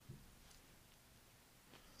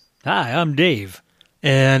Hi, I'm Dave.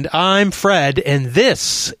 And I'm Fred, and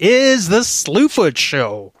this is the Slewfoot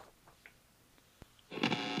Show.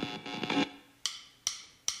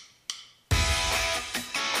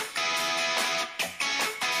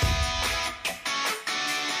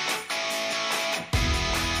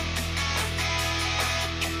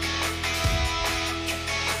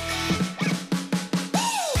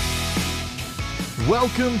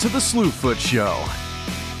 Welcome to the Slewfoot Show.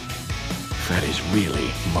 Freddy's really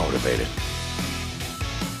motivated.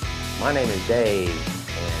 My name is Dave,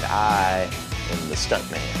 and I am the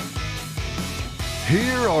stuntman.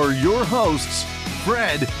 Here are your hosts,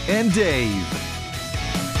 Fred and Dave.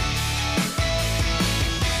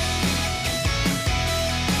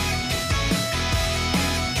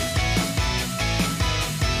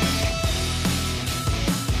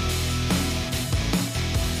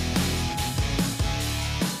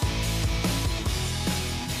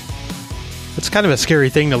 It's kind of a scary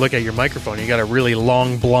thing to look at your microphone. You got a really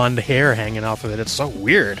long blonde hair hanging off of it. It's so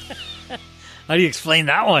weird. How do you explain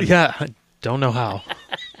that one? Yeah, I don't know how.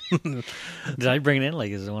 Did I bring it in?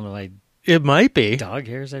 Like, is it one of my It might be. dog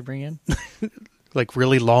hairs I bring in? Like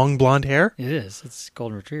really long blonde hair? It is. It's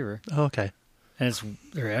golden retriever. Oh, okay. And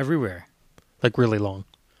they're everywhere. Like really long.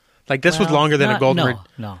 Like this was Well, longer than a golden No,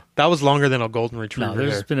 no. That was longer than a golden retriever. No,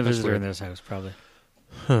 there's hair. been a That's visitor weird. in this house, probably.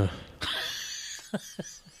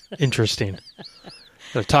 Interesting.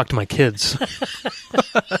 Gotta talk to my kids.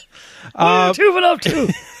 What are you tubing up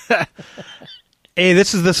to? Hey,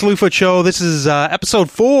 this is the Slewfoot Show. This is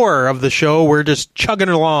episode 4 of the show. We're just chugging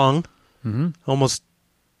along. Mm-hmm. Almost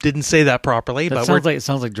didn't say that properly, That but sounds we're like, it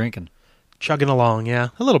sounds like drinking. chugging along. Yeah,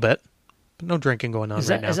 a little bit. But no drinking going on Is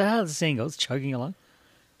right that now. how the saying goes? Chugging along?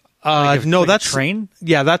 Like No, like that's a train?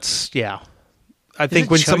 Yeah, yeah. I think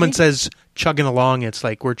it when someone chugging? says chugging along, it's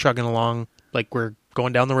like we're chugging along, like we're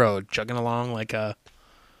going down the road, chugging along like a.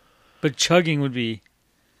 But chugging would be...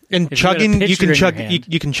 And If you had a chugging, you pitcher can in chug. your You, hand.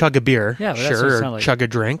 you can chug a beer, Yeah, but that's what it sure, or sounded like. chug a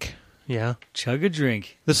drink. Yeah, Chug a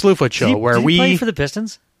drink. the Slewfoot Show, Did he, where did he we play for the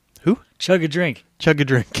Pistons? who Chug a drink. chug a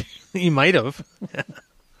drink. He might have.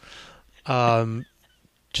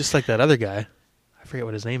 Just like that other guy. I forget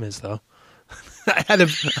what his name is though. I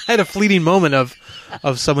had a fleeting moment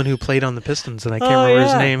of someone who played on the Pistons, and I can't remember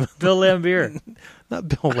his name. Bill Lambier. Not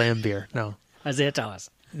Bill Lambier. No. Isaiah Thomas.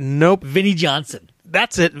 Nope. Vinnie Johnson.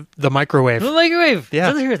 That's it. The microwave. The microwave. Yeah.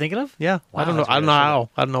 Is that who you're thinking of? Yeah. Wow, I don't know. that's I don't weird. know how.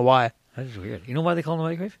 I don't know why. That is weird. You know why they call him the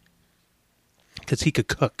microwave? Because he could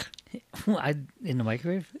cook. In the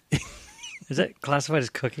microwave? Is that classified as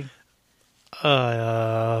cooking?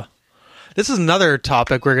 This is another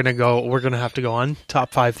topic we're gonna have to go on.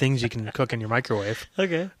 Top 5 things you can cook in your microwave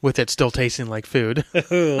Okay. with it still tasting like food.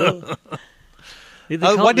 Why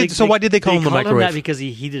why did they call him the microwave? that because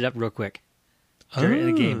he heated up real quick during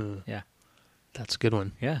the game. Yeah. That's a good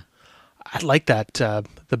one. Yeah. I like that.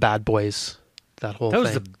 The Bad Boys. That whole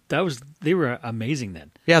thing. They were amazing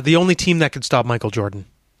then. Yeah, the only team that could stop Michael Jordan,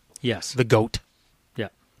 Yes. the GOAT. Yeah.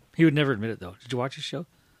 He would never admit it though. Did you watch his show?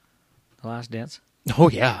 The Last Dance? Oh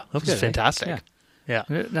yeah, that was good, eh? fantastic. Yeah.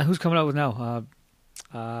 Yeah. Now who's coming out with now?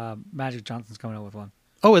 Magic Johnson's coming out with one.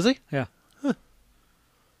 Oh, is he? Yeah.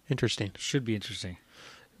 Interesting. Should be interesting.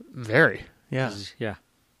 Very. Yeah. Yeah.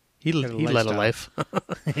 He Got a led a life.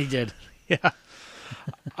 He did. Yeah.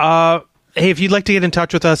 Hey, if you'd like to get in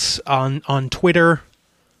touch with us on Twitter,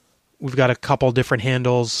 we've got a couple different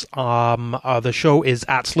handles. The show is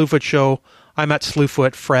at Slewfoot Show. I'm at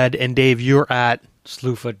Slewfoot. Fred and Dave, you're at.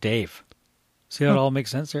 Slewfoot Dave. See how it all makes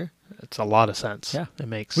sense there? It's a lot of sense. Yeah. It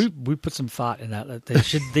makes. We put some thought in that.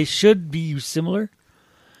 They should be similar.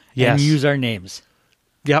 Yes. And use our names.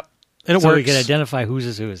 Yep. And it so works. we can identify who's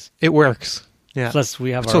is whose. It works. Yeah. Plus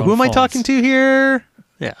we have our So own who am I phones. talking to here?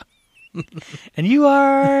 Yeah. And you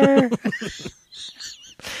are...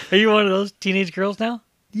 Are you one of those teenage girls now?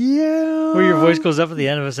 Yeah. Where your voice goes up at the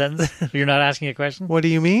end of a sentence? You're not asking a question? What do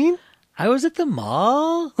you mean? I was at the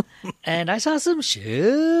mall and I saw some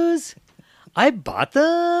shoes. I bought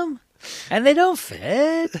them and they don't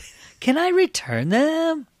fit. Can I return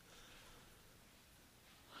them?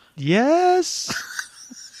 Yes.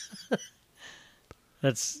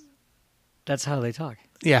 That's how they talk.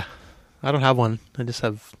 Yeah. I don't have one. I just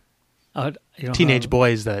have You don't teenage have-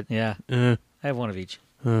 boys that. Yeah. Uh, I have one of each.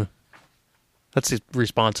 that's the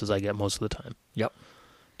responses I get most of the time. Yep.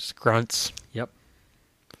 Just grunts. Yep.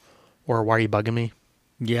 Or why are you bugging me?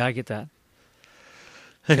 Yeah, I get that.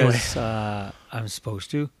 Anyway. Because I'm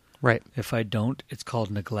supposed to. Right. If I don't, it's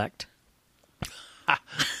called neglect.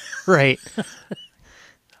 Right.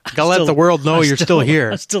 Gotta let the world know you're still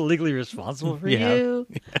here. I'm still legally responsible for Yeah. you.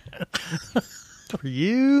 for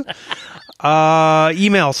you.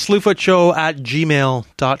 Email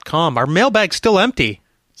slewfootshow@gmail.com. Our mailbag's still empty.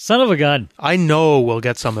 Son of a gun. I know we'll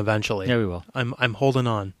get some eventually. Yeah, we will. I'm holding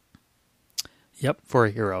on Yep. for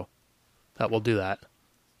a hero that will do that.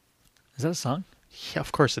 Is that a song? Yeah,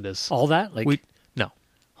 of course it is. All that? Like No.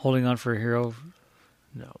 holding on for a hero?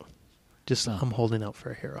 No. Just I'm holding out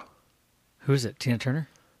for a hero. Who is it? Tina Turner?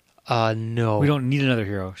 No. We don't need another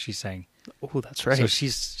hero, she's saying. Oh, that's right. So she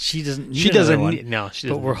doesn't need She another doesn't one. need, no, she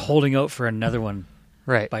But doesn't. we're holding out for another one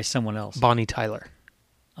right. by someone else. Bonnie Tyler.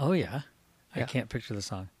 Oh, yeah. Yeah. I can't picture the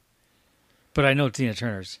song. But I know Tina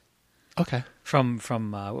Turner's. Okay. From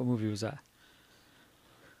what movie was that?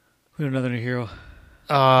 We have another new hero.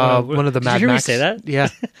 One of the Did Mad you hear me Max. say that? Yeah.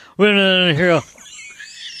 We have another hero.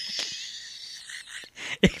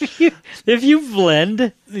 If you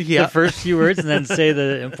blend Yeah. the first few words and then say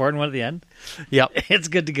the important one at the end, Yep. it's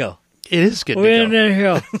good to go. It is good We have to go. another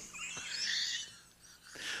hero.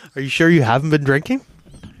 Are you sure you haven't been drinking?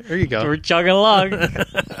 There you go. We're chugging along.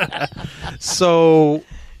 So,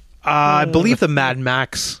 I believe the Mad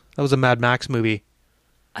Max. That was a Mad Max movie.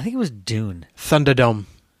 I think it was Dune. Thunderdome.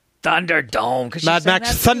 Thunderdome. 'Cause she Mad sang Max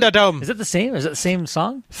that too. Thunderdome. Is it the same? Is it the same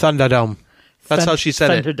song? Thunderdome. That's how she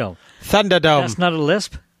said it. Thunderdome. Thunderdome. That's not a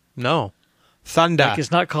lisp? No. Thunder. Like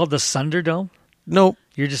it's not called the Sunderdome? No.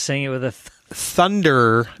 You're just saying it with a...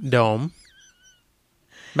 Thunderdome.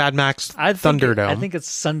 Mad Max Thunderdome. I think it's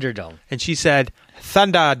Sunderdome. And she said,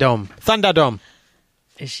 Thunderdome. Thunderdome.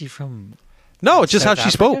 Is she from... No, it's just South how she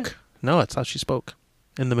Africa? spoke. No, it's how she spoke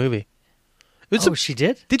in the movie. It was Oh, she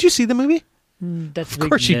did? Did you see the movie? That's Of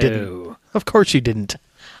course you didn't. Of course you didn't.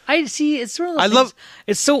 I see. It's sort of. I I love-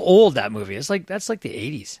 It's so old, that movie. It's like that's like the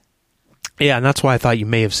 80s. Yeah, and that's why I thought you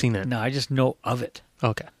may have seen it. No, I just know of it.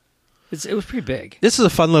 Okay. It was pretty big. This is a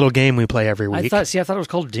fun little game we play every I week. thought it was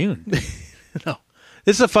called Dune. No.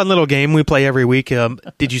 This is a fun little game we play every week.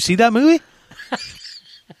 Did you see that movie?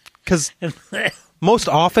 Because most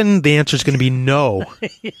often the answer is going to be no.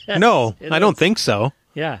 No, I don't think so.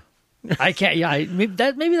 Yeah, I can't. Yeah,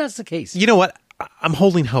 maybe that's the case. You know what? I'm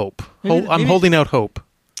holding hope. I'm Maybe- holding out hope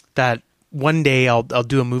that one day I'll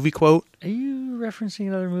do a movie quote. Are you referencing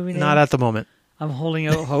another movie? Name? Not at the moment. I'm holding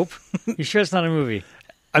out hope. You sure it's not a movie?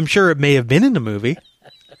 I'm sure it may have been in a movie.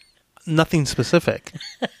 Nothing specific.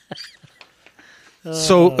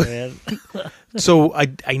 So, Oh, man. so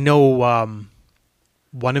I know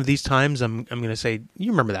one of these times I'm going to say,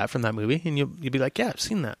 you remember that from that movie? And you'll be like, yeah, I've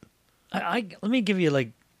seen that. Let me give you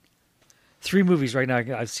like 3 movies right now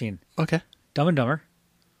I've seen. Okay. Dumb and Dumber.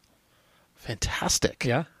 Fantastic.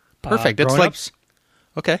 Yeah. Perfect. It's Grown like, Ups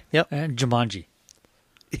okay. Yep. and Jumanji.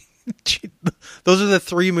 Those are the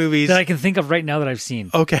 3 movies. That I can think of right now that I've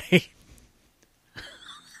seen. Okay.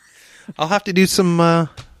 I'll have to do some,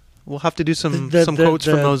 we'll have to do some quotes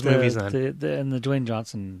from those movies then. And the Dwayne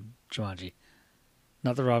Johnson Jumanji.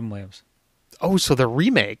 Not the Robin Williams. Oh, so the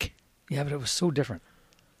remake. Yeah, but it was so different.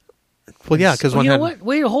 Well, yeah, because one you know had... what?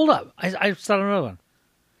 Wait, hold up. I started another one.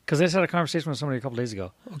 Because I just had a conversation with somebody a couple days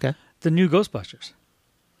ago. Okay. The new Ghostbusters.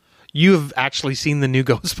 You have actually seen the new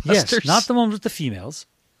Ghostbusters? Yes, not the ones with the females.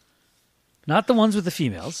 Not the ones with the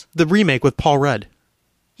females. The remake with Paul Rudd.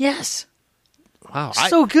 Yes. Wow.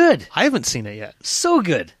 So good. I haven't seen it yet. So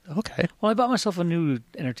good. Okay. Well, I bought myself a new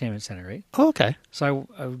entertainment center, right? Oh, okay. So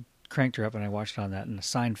I cranked her up and I watched it on that, and the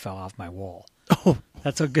sign fell off my wall. Oh,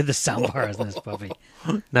 That's how good the sound bar is in this puppy.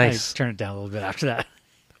 nice. I turned it down a little bit after that.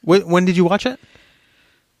 When did you watch it?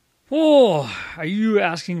 Oh, are you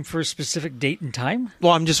asking for a specific date and time?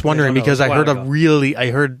 Well, I'm just wondering I don't know. because It was I a while heard ago.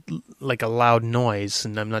 I heard like a loud noise,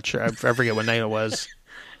 and I'm not sure. I forget what night it was.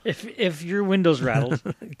 If your windows rattled,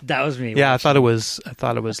 that was me. Yeah, I thought it was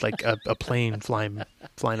like a plane flying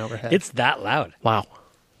overhead. It's that loud. Wow.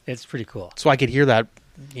 It's pretty cool. So I could hear that,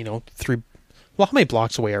 3. Well, how many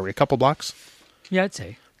blocks away are we? A couple blocks? Yeah, I'd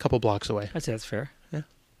say Blocks away. that's fair. Yeah.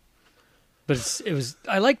 But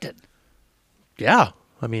I liked it. Yeah.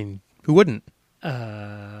 I mean, who wouldn't?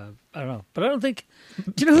 I don't know, but I don't think.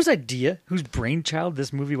 Do you know whose brainchild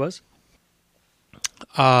this movie was?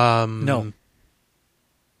 No,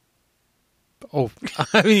 Oh,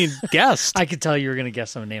 I mean, guessed. I could tell you were going to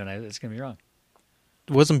guess some name, and it's going to be wrong.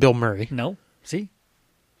 It wasn't Bill Murray. No, see,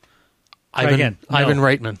 Ivan, again. No. Ivan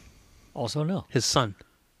Reitman, also no. his son.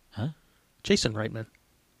 Huh? Jason Reitman.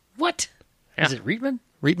 What Yeah. is it? Reitman?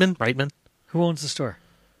 Reitman. Who owns the store?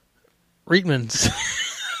 Reitman's.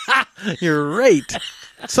 You're right.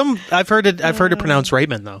 I've heard it pronounced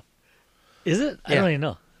Reitman though. Is it? I Yeah. don't even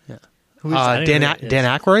know. Yeah. Who is, I don't even know who it is.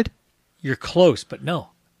 Dan Aykroyd. You're close, but no.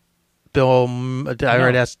 Bill. I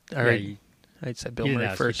already asked. Yeah, I said Bill you didn't Murray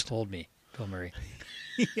ask, first. You told me, Bill Murray.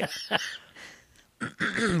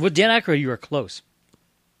 With Dan Aykroyd, you are close.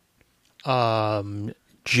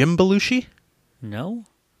 Jim Belushi? No.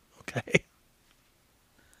 Okay.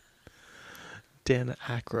 Dan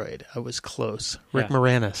Aykroyd. I was close. Rick Yeah.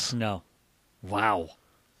 Moranis. No. Wow.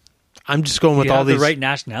 I'm just going with You all have these the right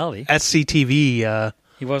nationality. SCTV.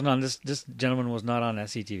 He wasn't on this. This gentleman was not on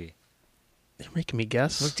SCTV. You're making me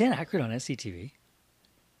guess. Was Dan Aykroyd on SCTV?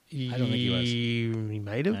 I don't think he was. He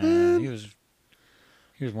might have been. He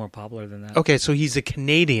was more popular than that. Okay, so he's a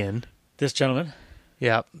Canadian. This gentleman.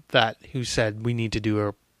 Yeah, who said we need to do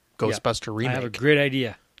a Ghostbuster remake. I have a great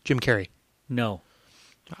idea. Jim Carrey. No.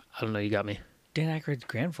 I don't know. You got me. Dan Aykroyd's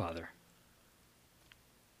grandfather.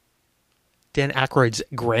 Dan Aykroyd's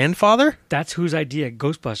grandfather? That's whose idea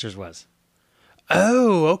Ghostbusters was.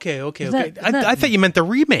 Oh, okay. Isn't that- I thought you meant the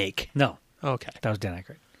remake. No. Okay. That was Dan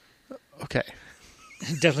Aykroyd. Okay.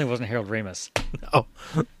 It definitely wasn't Harold Ramis. Oh,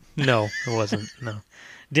 no, it wasn't. No.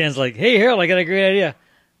 Dan's like, hey, Harold, I got a great idea.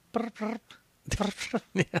 Yeah.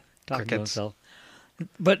 Talking to Crickets. himself.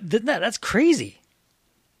 But that's crazy.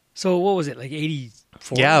 So what was it, like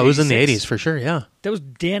 84? Yeah, it was in the 86? 80s for sure, yeah. That was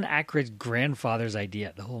Dan Aykroyd's grandfather's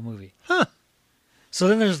idea, the whole movie. Huh. So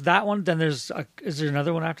then there's that one. Then is there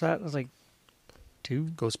another one after that? It was like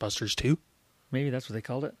 2? Ghostbusters 2? Maybe that's what they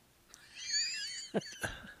called it.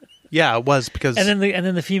 Yeah, it was because... And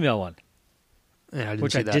then the female one, yeah, I didn't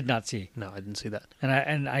which see I that. did not see. No, I didn't see that.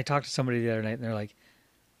 And I talked to somebody the other night, and they're like,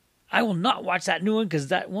 I will not watch that new one because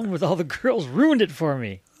that one with all the girls ruined it for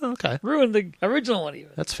me. Okay. Ruined the original one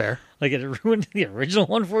even. That's fair. Like it ruined the original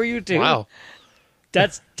one for you too. Wow.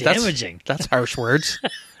 That's damaging. That's harsh words.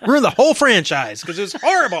 Ruined the whole franchise because it was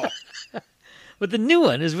horrible. But the new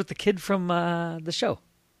one is with the kid from the show.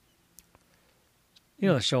 You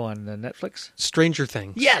know the show on Netflix? Stranger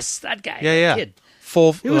Things. Yes, that guy. Yeah. That kid.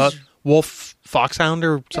 Full It was- Wolf Foxhound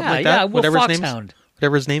or something like that. Wolf Foxhound.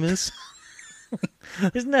 Whatever his name is.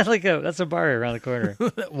 Isn't that like that's a bar around the corner?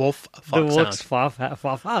 Wolf The Wolf's Foxhound.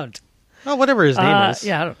 Foxhound. Oh, whatever his name is.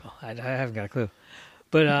 Yeah, I don't know. I haven't got a clue.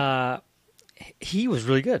 But he was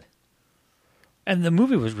really good. And the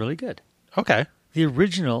movie was really good. Okay. The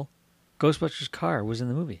original Ghostbusters car was in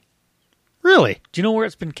the movie. Really? Do you know where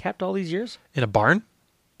it's been kept all these years? In a barn?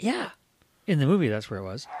 Yeah. In the movie, that's where it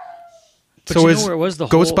was. But So you is know where it was? The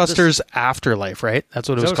whole, Ghostbusters Afterlife, right? That's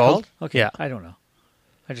what it Is was that what called? it's Okay. Yeah. I don't know.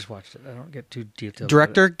 I just watched it. I don't get too detailed.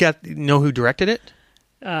 Director, know who directed it?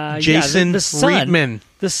 Yeah, Jason the son, Reitman.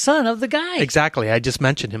 The son of the guy. Exactly. I just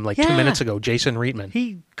mentioned him like 2 Yeah. minutes ago. Jason Reitman.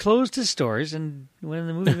 He closed his stores and went in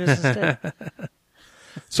the movie business instead.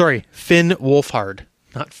 Sorry, Finn Wolfhard,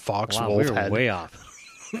 not Fox Wow, we were Wolfhead. way off.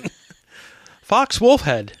 Fox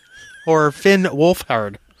Wolfhead or Finn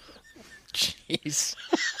Wolfhard. Jeez.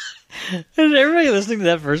 And everybody listening to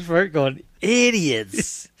that first part going,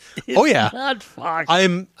 idiots. Oh, yeah. It's not Fox.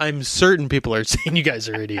 I'm certain people are saying you guys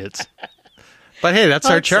are idiots. But hey, that's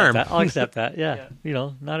I'll our accept charm. that. I'll accept that. Yeah. You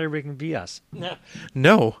know, not everybody can be us.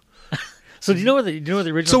 No. So do you know what the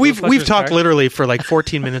original? So we've Ghostbusters talked car? literally for like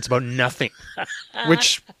 14 minutes about nothing.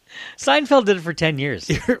 Which Seinfeld did it for 10 years.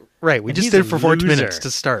 right, we And just he's did a it for 14 loser. minutes to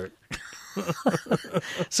start.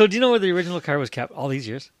 So do you know where the original car was kept all these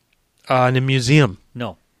years? In a museum.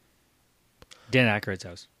 No. Dan Aykroyd's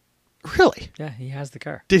house. Really? Yeah, he has the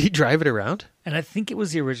car. Did he drive it around? And I think it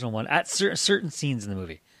was the original one at certain scenes in the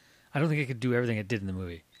movie. I don't think it could do everything it did in the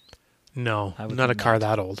movie. No, I would not a think car not.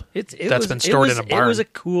 that old. That's been stored in a barn. It was a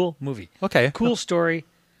cool movie. Okay. Cool story,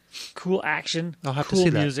 cool action, I'll have to cool see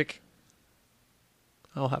that. music.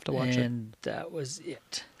 I'll have to watch it. And that was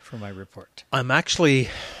it for my report. I'm actually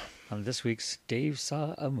On this week's Dave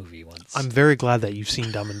Saw a Movie Once. I'm very glad that you've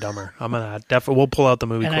seen Dumb and Dumber. I'm gonna definitely we'll pull out the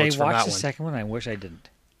movie and I quotes from that watched the one. second one. I wish I didn't.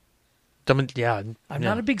 Dumb and, yeah, I'm yeah.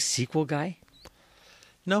 not a big sequel guy.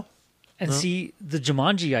 No. And see, the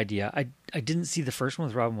Jumanji idea, I didn't see the first one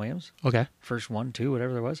with Robin Williams. Okay. First one, two,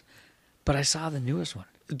 whatever there was. But I saw the newest one.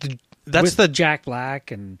 That's with the Jack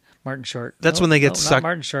Black and Martin Short. That's when they get not sucked-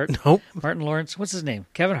 Martin Short. Nope. Martin Lawrence. What's his name?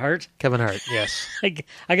 Kevin Hart. Kevin Hart. Yes. I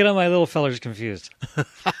get all my little fellers confused.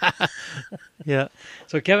 Yeah.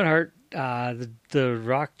 So Kevin Hart, the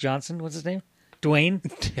Rock Johnson. What's his name? Dwayne.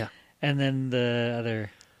 Yeah. And then the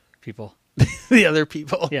other people. The other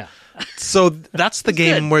people. Yeah. So that's the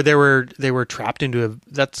game good. where they were trapped into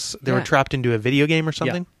were Yeah. trapped into a video game or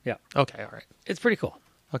something? Yeah. Okay, all right. It's pretty cool.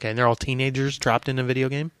 Okay, and they're all teenagers trapped in a video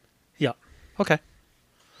game? Yeah. Okay.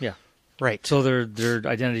 Yeah. Right. So their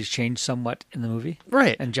identities changed somewhat in the movie.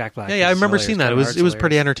 Right. And Jack Black. Yeah, I is remember hilarious. seeing that. Kevin It was Hart's it was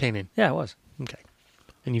pretty hilarious. entertaining. Yeah, it was. Okay.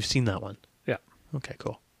 And you've seen that one. Yeah. Okay,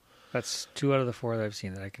 cool. That's 2 out of the 4 that I've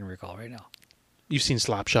seen that I can recall right now. You've seen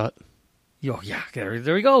Slapshot? Oh, yeah. There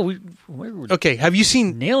we go. We're Okay, have you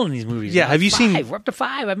seen nailing these movies. Yeah, We're have you up seen- 5. We're up to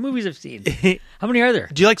 5 movies I've seen. How many are there?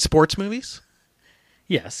 Do you like sports movies?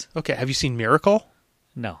 Yes. Okay. Have you seen Miracle?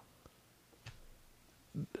 No.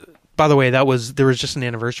 By the way, there was just an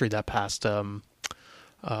anniversary that passed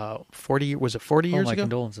 40 was it 40 years my ago?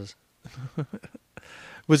 condolences.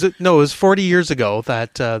 Was it? No, it was 40 years ago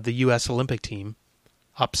that the US Olympic team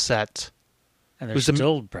upset. And they're Was the-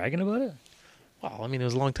 still bragging about it? Well, I mean, it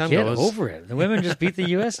was a long time Get ago. It was- over it. The women just beat the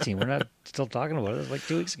U.S. team. We're not still talking about it. It was like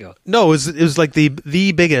 2 weeks ago. No, it was like the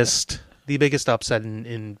biggest upset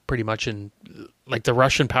in pretty much in like the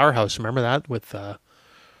Russian powerhouse. Remember that with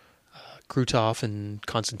Krutov and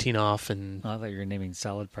Konstantinov and Oh, I thought you were naming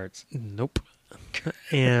salad parts. nope,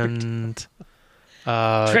 and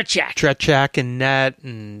Tretchak. and net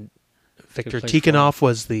and Viktor place Tikhonov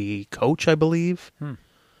was the coach, I believe. Hmm.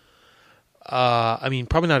 I mean,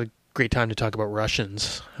 probably not a great time to talk about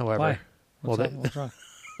Russians. However, Why? well, What's wrong?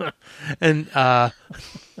 and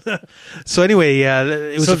so anyway,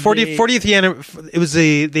 it was So the 40th. It was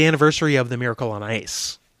the anniversary of the Miracle on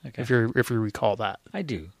Ice. Okay. If you recall that, I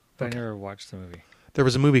do, but I never watched the movie. there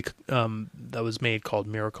was a movie that was made called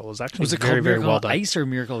Miracle. It was actually Was it very called very Miracle well on done. Ice or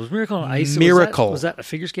Miracle? Was Miracle on Ice? Miracle. Was that a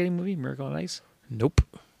figure skating movie? Miracle on Ice? Nope.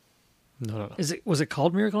 No. Was it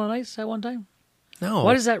called Miracle on Ice at one time? No.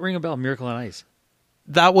 Why does that ring a bell? Miracle on Ice.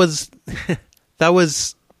 That was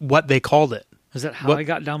what they called it. Is that how What- I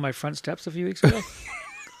got down my front steps a few weeks ago?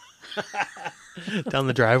 Down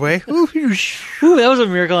the driveway. Ooh, that was a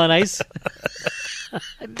Miracle on Ice.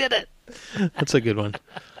 I did it. That's a good one.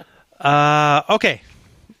 Okay.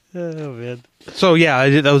 Oh man! So yeah,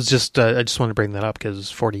 that was just. I just wanted to bring that up because it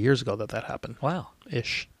was 40 years ago that happened. Wow,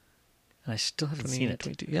 Ish. and I still haven't seen it.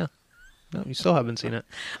 22, yeah. No, you still haven't seen it.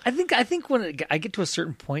 I think when I get to a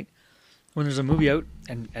certain point when there's a movie out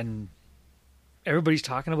and everybody's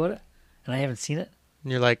talking about it and I haven't seen it,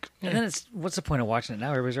 And you're like, and then it's what's the point of watching it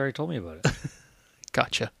now? Everybody's already told me about it.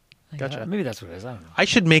 gotcha. Like, Gotcha. maybe that's what it is. I don't know. I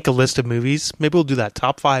should make a list of movies. Maybe we'll do that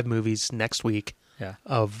top 5 movies next week Yeah,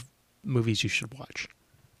 of movies you should watch.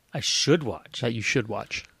 I should watch. That you should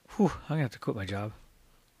watch. Whew, I'm gonna have to quit my job,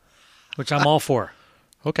 which I'm all for.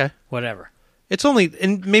 Okay. Whatever. It's only,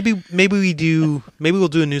 and maybe we'll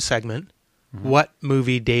do a new segment. What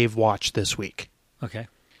movie Dave watched this week? Okay.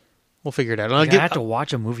 We'll figure it out. I have to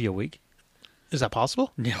watch a movie a week. Is that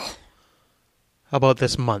possible? No, How about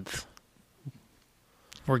this month?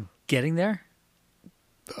 we're getting there.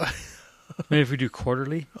 Maybe if we do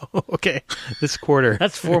quarterly, Okay. This quarter.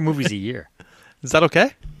 that's 4 movies a year. Is that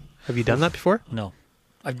okay? Have you done that before? No,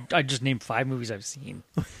 I just named 5 movies I've seen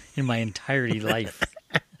in my entirety life.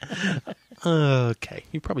 Okay.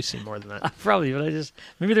 You've probably seen more than that. Probably, but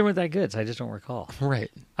maybe they weren't that good, so I just don't recall. Right.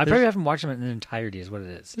 I probably haven't watched them in their entirety, is what it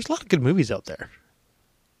is. There's a lot of good movies out there.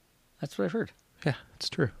 That's what I've heard. Yeah, it's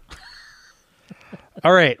true.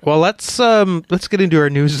 All right. Well, let's get into our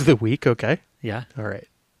news of the week, okay? Yeah. All right.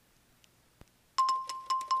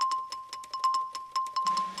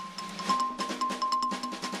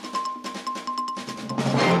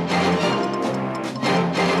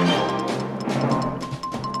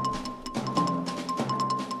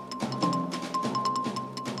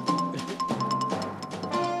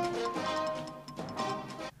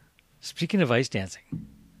 Speaking of ice dancing,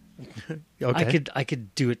 Okay. I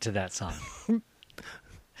could do it to that song,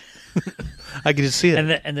 I can just see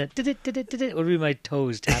it. and the did would be my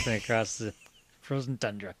toes tapping across the frozen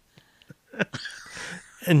tundra.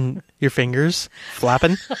 And your fingers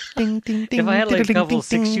flapping. Ding, ding, ding, If I had, like, a ding, couple ding, 6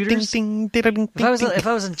 ding, shooters, ding, ding, ding, If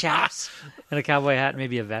I was in chaps and a cowboy hat, and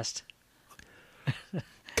maybe a vest,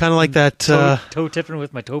 kind of like that. toe tipping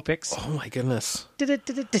with my toe picks. Oh my goodness!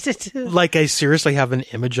 Of Like I seriously have an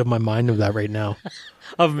image of my mind of that right now.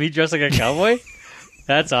 me dressed like a cowboy.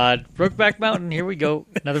 That's odd. Brokeback Mountain. Here we go.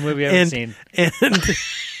 Another movie I haven't seen. And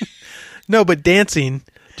no, but dancing,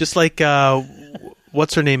 just like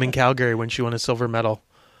what's her name in Calgary when she won a silver medal,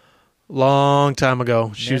 long time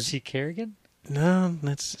ago. Nancy Kerrigan. No,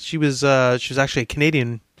 she was actually a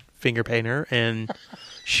Canadian finger painter, and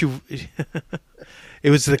it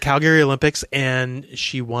was the Calgary Olympics, and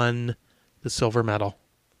she won the silver medal.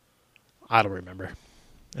 I don't remember.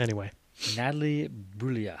 Anyway, Natalie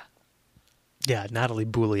Brulia. yeah, Natalie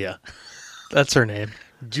Boulia, that's her name.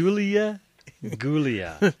 Julia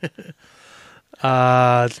Gulia.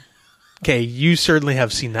 Okay, you certainly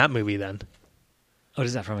have seen that movie then, What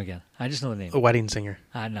is that from again? I just know the name. The Wedding Singer.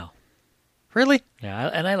 No. Really? Yeah,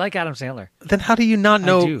 and I like Adam Sandler. Then how do you not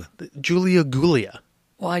know do. Julia Gulia?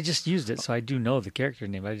 Well, I just used it, so I do know the character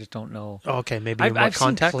name. I just don't know. Oh, okay, maybe in what I've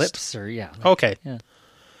context? seen clips or like, Okay, yeah.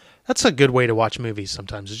 that's a good way to watch movies.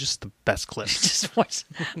 Sometimes it's just the best clips. Just watch.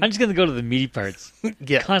 I'm just gonna go to the meaty parts.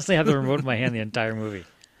 Yeah. Constantly have the remote in my hand the entire movie.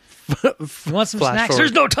 You want some Flash snacks? forward.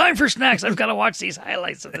 There's no time for snacks. I've got to watch these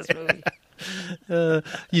highlights of this movie.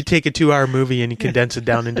 You take a 2-hour movie and you condense it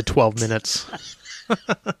down into 12 minutes.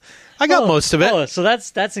 I got most of it. Oh, so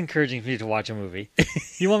that's encouraging for you to watch a movie.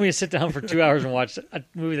 You want me to sit down for 2 hours and watch a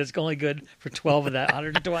movie that's only good for 12 of that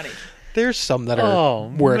 120? There's some that are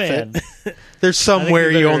worth man. it. There's some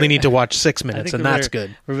where you only need to watch 6 minutes, and that's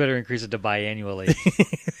good. We better increase it to biannually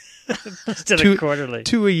instead of quarterly.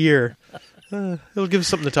 2 a year. It'll give us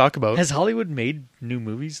something to talk about. Has Hollywood made new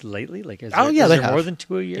movies lately? Like, is they there have more than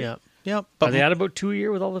 2 a year? Yeah. Are they at about 2 a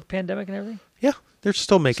year with all the pandemic and everything? Yeah, they're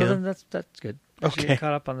still making So them. then that's good. Okay. You're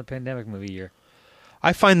caught up on the pandemic movie year.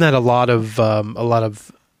 I find that a lot of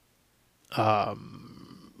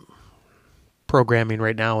programming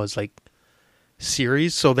right now is like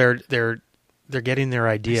series, so they're getting their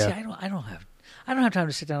idea. See, I don't have time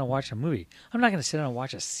to sit down and watch a movie. I'm not going to sit down and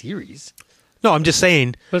watch a series. No, I'm just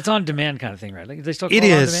saying. But it's on demand kind of thing, right? Like they still call It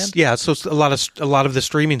it on is, demand? yeah. So a lot of the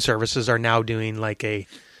streaming services are now doing like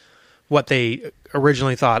what they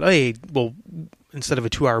originally thought. Hey, well, instead of a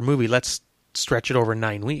 2-hour movie, let's stretch it over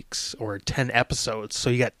 9 weeks or 10 episodes. So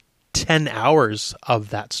you got 10 hours of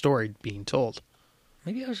that story being told.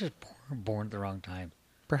 Maybe I was just born at the wrong time.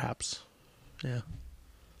 Perhaps, yeah.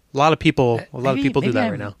 A lot of people do that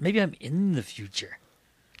right now. Maybe I'm in the future,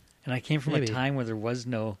 and I came from Maybe. a time where there was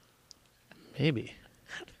no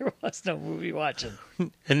movie watching.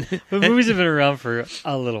 and But movies have been around for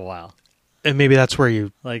a little while. and maybe that's where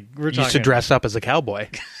you Like we're used to talking, dress up as a cowboy.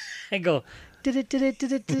 and go did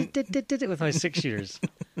it with my 6-shooters.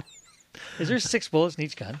 Is there 6 bullets in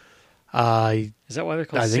each gun? Is that why they're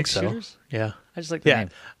called I think 6 so. shooters? Yeah. I just like the Yeah, name.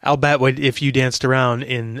 I'll bet if you danced around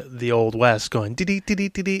in the Old West going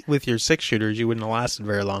dee-dee-dee-dee-dee with your 6-shooters, you wouldn't have lasted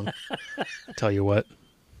very long. Tell you what.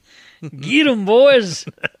 Get 'em, boys!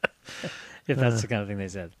 If that's the kind of thing they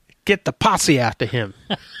said. Get the posse after him.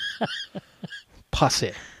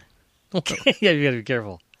 Posse. Yeah, you got to be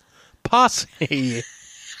careful. Posse.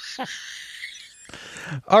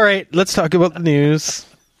 All right, let's talk about the news.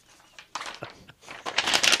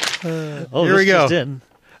 Oh, Here we go. Just in.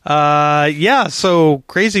 Yeah, so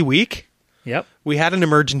crazy week. Yep. We had an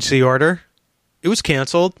emergency order. It was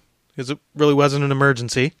canceled because it really wasn't an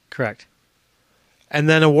emergency. Correct. And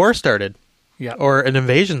then a war started, Yeah. or an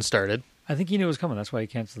invasion started. I think he knew it was coming. That's why he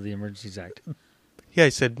canceled the Emergencies Act. Yeah,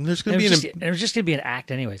 he said there's going And to it, be was it was just going to be an act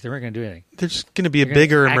anyways. They weren't going to do anything. there's going to be a They're gonna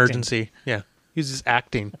bigger acting. emergency. Yeah, he was just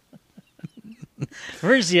acting.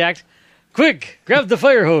 Emergency Act. Quick, grab the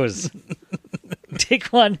fire hose. Take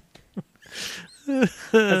one.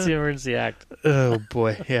 That's the Emergency Act. Oh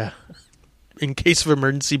boy, yeah. In case of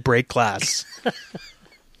emergency, break glass.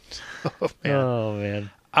 Oh, man.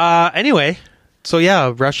 Anyway, so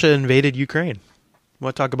yeah, Russia invaded Ukraine.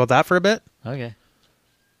 Want to talk about that for a bit? Okay.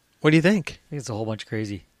 What do you think? I think it's a whole bunch of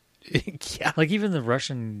crazy. Yeah. Like, even the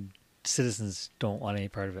Russian citizens don't want any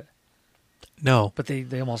part of it. No. But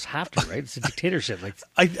they almost have to, right? It's a dictatorship. Like,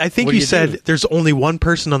 I think What do you you said do? there's only one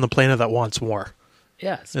person on the planet that wants war.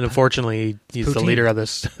 yeah. It's And unfortunately, he's the Putin. leader of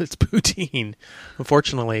this. It's Putin.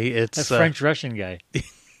 Unfortunately, a it's... French-Russian guy.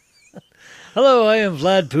 Hello, I am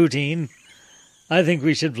Vlad Putin. I think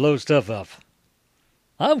we should blow stuff up.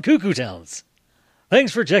 I'm Cuckoo Towns.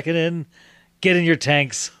 Thanks for checking in. Get in your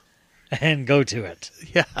tanks and go to it.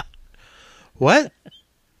 yeah. What?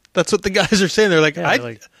 That's what the guys are saying. They're like, Yeah,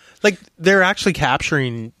 they're like they're actually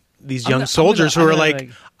capturing these young I'm soldiers gonna- who are I'm like, gonna,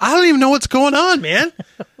 like- I don't even know what's going on, man.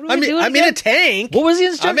 are we doing I'm in a again? tank. What was the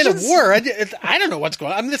I'm instructions? in a war. I don't know what's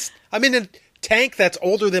going on. I'm in a tank that's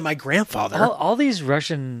older than my grandfather. All these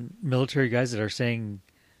Russian military guys that are saying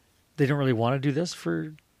they don't really want to do this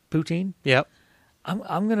for Putin, Yep.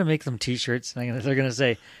 I'm going to make them T-shirts, and they're going to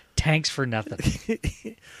say, tanks for nothing.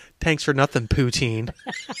 Tanks for nothing, Putin.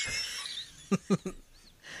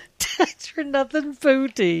 Tanks for nothing,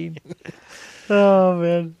 Putin. Oh,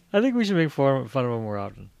 man. I think we should make fun of him more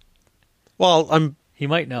often. Well, He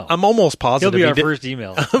might know. I'm almost He'll positive. be our he did- first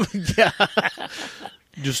email. Yeah.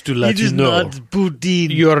 Just to let It you is know, not Putin.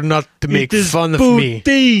 you're not to make It is fun of me.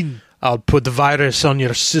 Putin. I'll put the virus on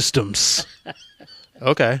your systems.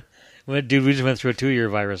 Okay. Well, dude, we just went through a 2-year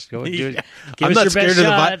virus. Go and do it. Give I'm us not your scared best of the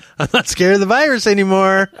shot. I'm not scared of the virus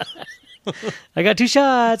anymore. I got 2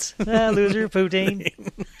 shots. Loser, Putin.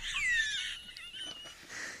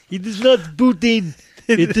 It is not Putin.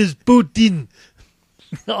 It is Putin.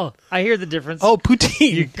 Oh, I hear the difference. Oh,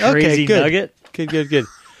 Poutine. You crazy okay, good. nugget.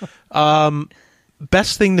 Good.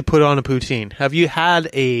 Best thing to put on a poutine. Have you had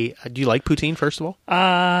do you like poutine, first of all?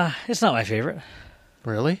 It's not my favorite.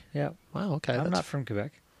 Really? Yeah. Wow, okay. I'm not from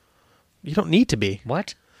Quebec. You don't need to be.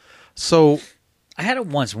 What? So, I had it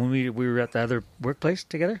once when we were at the other workplace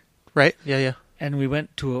together, right? Yeah. and we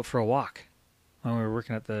went for a walk when we were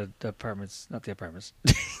working at the apartments. Not the apartments.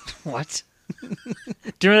 What?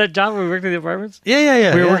 Do you remember that job where we worked at the apartments?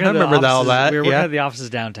 Yeah. We were yeah. working I at the remember all offices- that. We were working Yeah. at the offices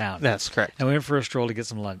downtown. That's correct. And we went for a stroll to get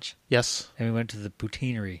some lunch. Yes. And we went to the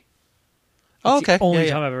poutineery. Oh, It's the okay. only Yeah,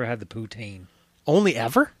 yeah. time I've ever had the poutine. Only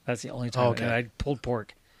ever? That's the only time. Okay. And I pulled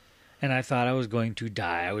pork. And I thought I was going to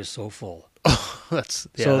die. I was so full. That's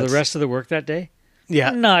So the rest of the work that day,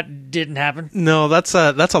 didn't happen. No, that's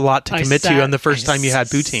a lot to commit to on the first I time you had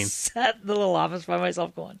poutine. Sat in the little office by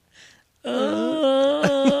myself going,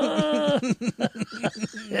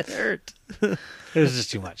 it hurt. It was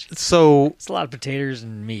just too much. So, It's a lot of potatoes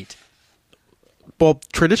and meat. well,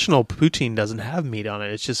 traditional poutine doesn't have meat on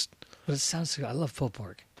it. It's just, But it sounds so good. I love pulled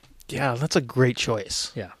pork. yeah, that's a great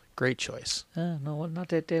choice. Yeah. Great choice. No, not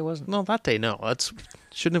that day. It wasn't. No, that day, no. That's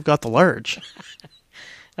shouldn't have got the large.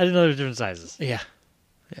 I didn't know there were different sizes. Yeah.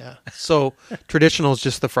 Yeah. So, traditional is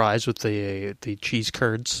just the fries with the cheese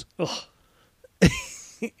curds Ugh.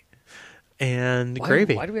 and Why,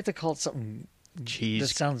 gravy. Why do we have to call it something? Cheese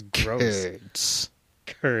That sounds gross. curds.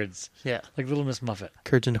 Curds. Yeah. Like Little Miss Muffet.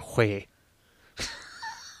 Curds and whey.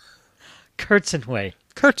 Kurtz and Way.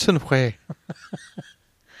 Curds and whey.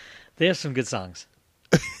 They have some good songs.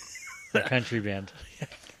 The country band.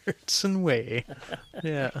 Curds and whey.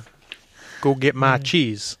 Yeah. Go get my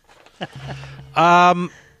cheese.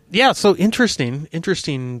 Yeah, so interesting.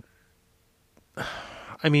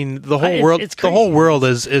 I mean, the whole world it's the whole crazy. world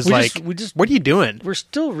is We like just- what are you doing? We're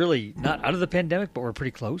still really not out of the pandemic, but we're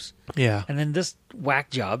pretty close. Yeah. And then this whack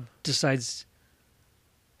job decides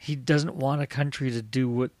he doesn't want a country to do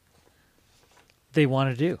what they want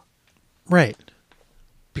to do Right.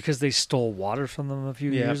 because they stole water from them a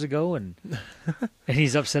few Yeah. years ago, and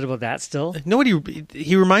he's upset about that still. You know what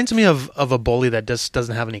he reminds me of a bully that just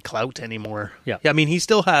doesn't have any clout anymore. Yeah. I mean, he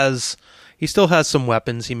still has some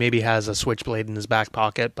weapons. He maybe has a switchblade in his back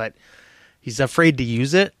pocket, but he's afraid to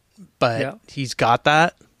use it. But Yeah. he's got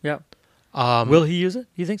that. Yeah. Will he use it?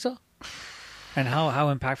 You think so? And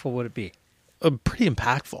how impactful would it be Pretty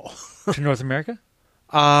impactful. to North America?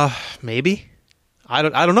 Maybe. I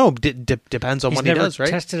don't know. Depends on He's what he never does, right?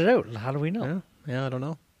 tested it out. How do we know? Yeah, I don't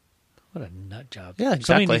know. What a nut job. Yeah,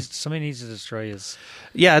 exactly. Somebody needs to destroy his.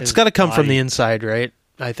 Yeah, it's his got to come from body. the inside, right?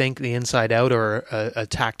 I think the inside out or a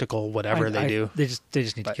tactical whatever they do. They just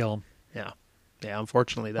need to But- kill him. Yeah.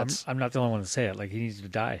 Unfortunately, that's I'm not the only one to say it. Like, he needs to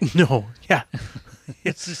die. no. Yeah.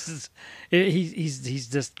 It's just he's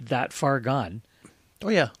just that far gone, Oh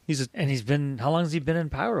yeah. and how long has he been in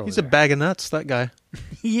power? Over He's a there? bag of nuts. That guy.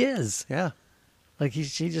 He is. Yeah. Like, he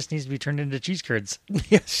just needs to be turned into cheese curds,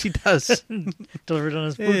 Yes, she does. delivered on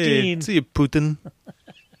his Hey, poutine. see you, Putin.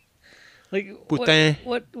 Like, Putin.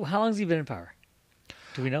 what? How long has he been in power?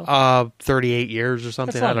 Do we know? 38 years or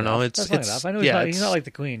something. That's long I don't know. enough. That's long enough. I know he's not like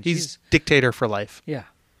the Queen. He's dictator for life. Yeah.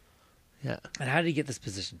 Yeah. And how did he get this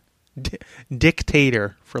position?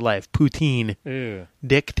 Dictator for life. Poutine. Ew.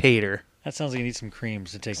 Dictator. That sounds like you need some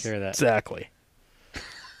creams to take care of that. Exactly.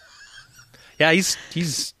 Yeah, he's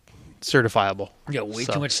certifiable. You got way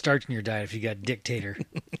So- too much starch in your diet if you got dictator.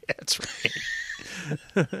 That's right.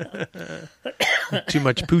 Too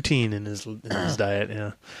much poutine in his diet.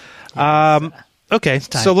 Yeah. Okay,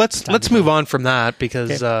 time- so let's time to move go. on from that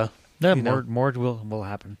because No, you know. more will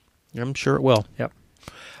happen. I'm sure it will. Yep.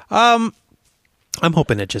 I'm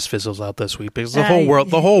hoping it just fizzles out this week because the Even whole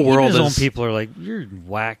world his own is people are like, you're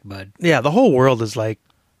whack, bud. yeah, the whole world is like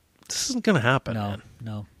this isn't going to happen. No, man.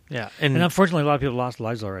 no. Yeah, And unfortunately, a lot of people lost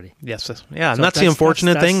lives already. yes, yeah, and So that's the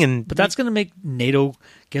unfortunate that's- thing. And but that's going to make NATO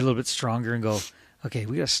get a little bit stronger and go, okay,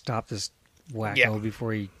 we got to stop this wacko Yeah.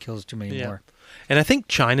 before he kills too many Yeah. more. and I think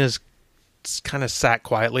China's kind of sat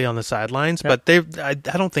quietly on the sidelines, Yep. but I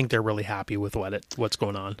don't think they're really happy with what's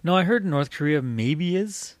going on. No, I heard North Korea maybe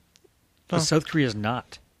is, but Oh. South Korea is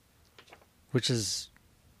not, which is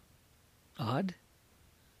odd.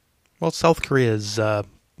 Well, South Korea is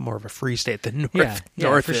more of a free state than North. Yeah,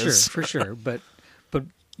 North for is. sure, for sure. But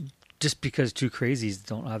just because two crazies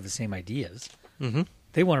don't have the same ideas, Mhm.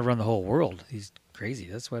 they want to run the whole world. He's crazy.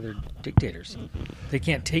 That's why they're dictators. They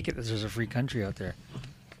can't take it that there's a free country out there.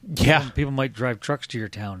 Yeah, People might drive trucks to your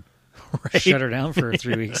town, right. shut her down for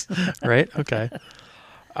 3 weeks. Right. Okay.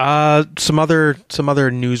 Some other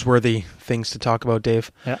newsworthy things to talk about,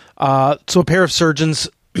 Dave. Yeah. So a pair of surgeons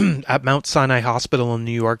at Mount Sinai Hospital in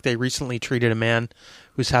New York, they recently treated a man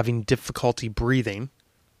who's having difficulty breathing.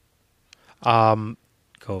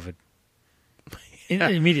 COVID.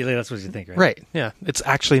 Immediately, that's what you think, right? Right. Yeah. It's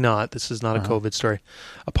actually not. This is not a COVID story.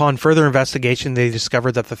 Upon further investigation, they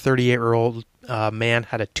discovered that the 38-year-old man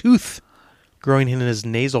had a tooth growing in his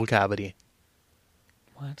nasal cavity.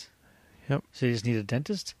 What? Yep. So you just need a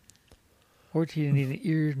dentist? Or do you need an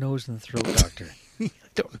ear, nose, and throat doctor? I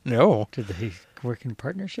don't know. Did they Working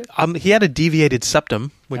partnership? He had a deviated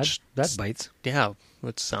septum, which that bites. yeah,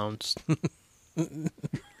 which sounds.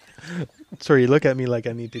 Sorry, you look at me like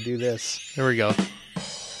I need to do this. There we go.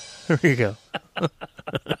 There we go.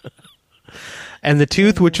 And the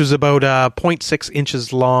tooth, which was about 0.6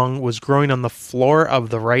 inches long, was growing on the floor of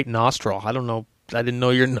the right nostril. I don't know. I didn't know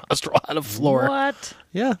your nostril had a floor. What?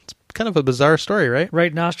 Yeah, it's kind of a bizarre story, right?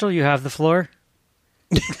 Right nostril, you have the floor?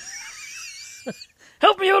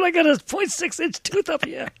 Help me out, I got a 0.6-inch tooth up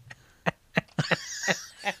here.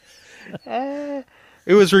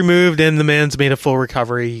 It was removed, and the man's made a full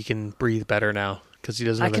recovery. He can breathe better now because he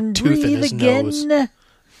doesn't have a tooth in his nose.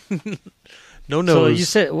 No nose. So you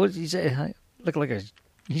said, what did you say? Look like a...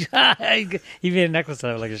 He made a necklace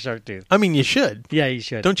out of it like a shark tooth. I mean, you should. Yeah, you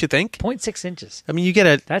should. Don't you think? 0.6 inches. I mean, you get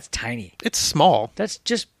a... That's tiny. It's small. That's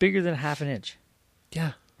just bigger than half an inch.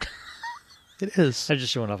 Yeah. It is. I'm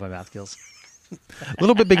just showing off my math skills. A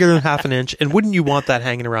little bit bigger than half an inch. And wouldn't you want that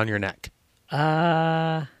hanging around your neck? Maybe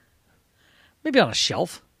on a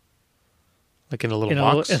shelf. Like in a little In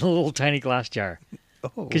box? a little tiny glass jar.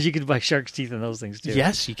 Oh. Because you could buy shark's teeth in those things too.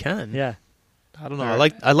 Yes, you can. Yeah. I don't know. I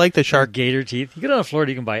like the Or shark. gator teeth. You go down to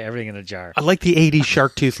Florida, you can buy everything in a jar. I like the 80s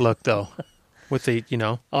shark tooth look, though. With the,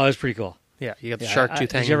 Oh, it's pretty cool. yeah, you got the Yeah, shark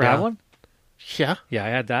tooth hanging Did you ever down. have one? Yeah. Yeah, I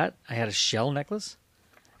had that. I had a shell necklace.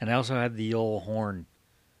 And I also had the old horn.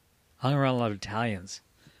 Hung around a lot of Italians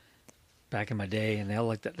back in my day, and they all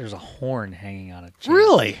like that. There's a horn hanging on it.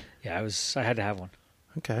 Really? Yeah, I had to have one.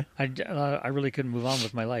 Okay. I really couldn't move on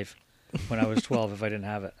with my life when I was 12 if I didn't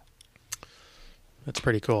have it. That's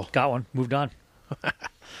pretty cool. Got one. Moved on.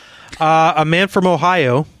 A man from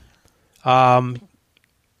Ohio,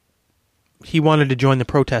 he wanted to join the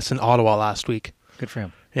protests in Ottawa last week. Good for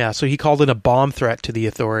him. Yeah, so he called in a bomb threat to the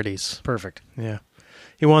authorities. Perfect. Yeah.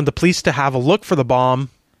 He wanted the police to have a look for the bomb,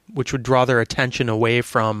 which would draw their attention away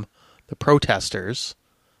from the protesters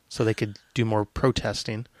so they could do more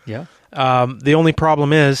protesting. Yeah. The only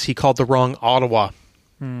problem is he called the wrong Ottawa.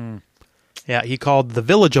 Yeah, he called the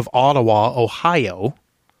village of Ottawa, Ohio,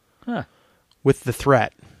 with the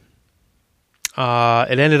threat.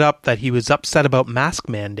 It ended up that he was upset about mask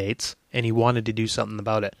mandates, and he wanted to do something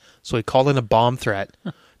about it. So he called in a bomb threat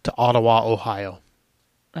to Ottawa, Ohio.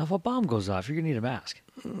 Now, if a bomb goes off, you're going to need a mask.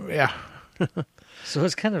 Yeah. So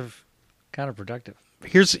it's kind of counterproductive.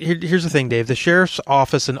 Here's the thing, Dave. The sheriff's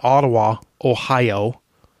office in Ottawa, Ohio,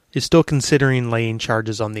 is still considering laying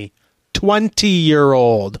charges on the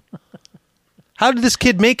 20-year-old. How did this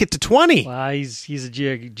kid make it to 20? Well, he's a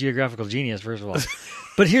geographical genius, first of all.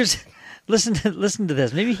 But listen to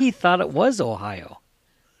this. Maybe he thought it was Ohio.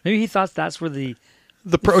 Maybe he thought that's where the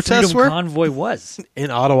protests Freedom were Convoy was. in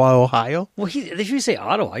Ottawa, Ohio. Well, if you say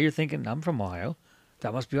Ottawa, you're thinking, I'm from Ohio.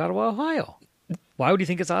 That must be Ottawa, Ohio. Why would you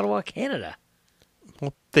think it's Ottawa, Canada?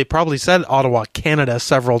 Well, they probably said Ottawa, Canada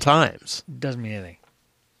several times. Doesn't mean anything.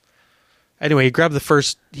 Anyway, he grabbed the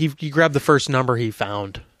first number he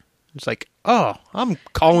found. It's like, oh, I'm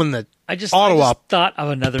calling the Ottawa. I just thought of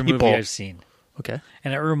another people. movie I've seen. Okay.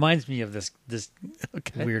 And it reminds me of this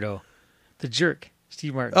weirdo. The Jerk,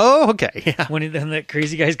 Steve Martin. Oh, okay. Yeah. When that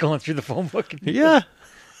crazy guy's going through the phone book. Yeah.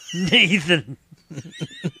 Nathan. And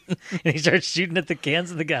he starts shooting at the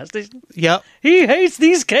cans in the gas station. Yep. He hates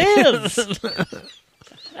these cans.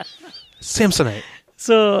 Samsonite.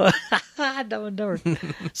 So, Dumb and Dumber.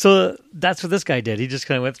 So that's what this guy did. He just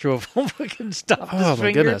kind of went through a phone book and stopped his Oh, my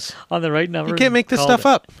finger goodness. on the right number. You can't make this stuff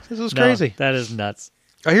up. This is crazy. That is nuts.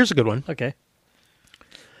 Oh, here's a good one. Okay.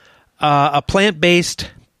 A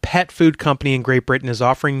plant-based pet food company in Great Britain is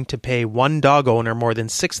offering to pay one dog owner more than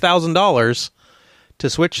 $6,000 to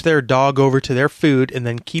switch their dog over to their food and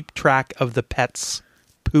then keep track of the pet's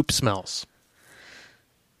poop smells.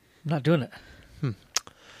 I'm not doing it.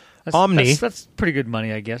 Omni. That's pretty good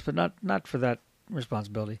money, I guess, but not for that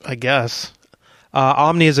responsibility. I guess.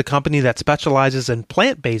 Omni is a company that specializes in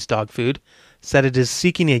plant-based dog food, said it is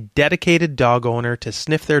seeking a dedicated dog owner to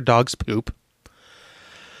sniff their dog's poop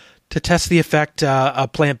to test the effect a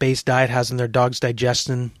plant-based diet has on their dog's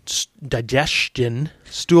digestion,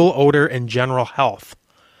 stool odor, and general health.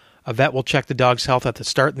 A vet will check the dog's health at the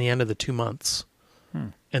start and the end of the 2 months.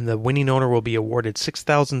 And the winning owner will be awarded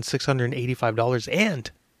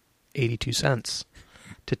 $6,685.82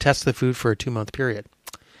 to test the food for a 2-month period.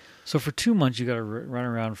 So for 2 months, you got to run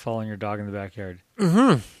around following your dog in the backyard.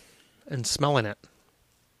 Mm-hmm. And smelling it.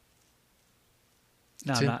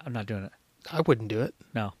 No, I'm not doing it. I wouldn't do it.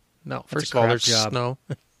 No. No. That's First a of all, crap there's job. snow.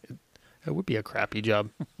 It would be a crappy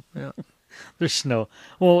job. Yeah. There's snow.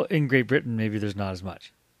 Well, in Great Britain, maybe there's not as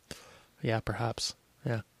much. Yeah, perhaps.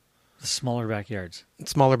 Yeah. The smaller backyards.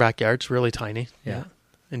 Smaller backyards, really tiny. Yeah.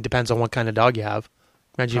 It depends on what kind of dog you have.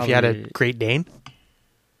 Imagine if you had a Probably- Great Dane,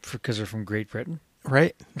 because they're from Great Britain.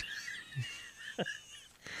 right?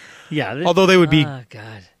 Yeah. Although they would be, Oh,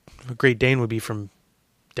 God. a Great Dane would be from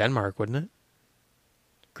Denmark, wouldn't it?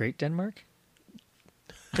 Great Denmark?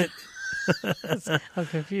 I'm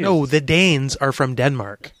confused. No, the Danes are from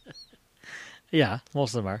Denmark. Yeah,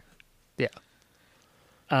 most of them are.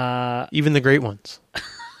 Yeah. Even the great ones.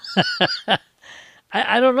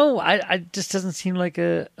 I don't know. I just doesn't seem like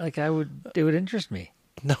it would interest me.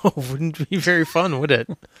 No, wouldn't be very fun, would it?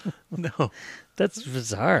 No. That's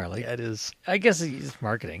bizarre. Like, Yeah, it is. I guess it's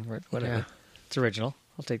marketing, but whatever. Yeah. It's original.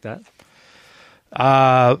 I'll take that.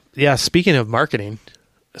 Yeah, speaking of marketing,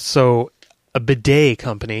 so a bidet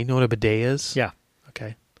company, you know what a bidet is? Yeah.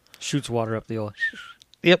 Okay. Shoots water up the old.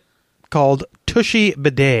 Yep. Called Tushy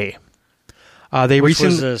Bidet. They Which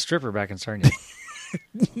was recently a stripper back in Sarnia.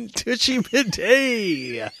 Tushy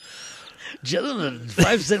Bidet. Gentlemen,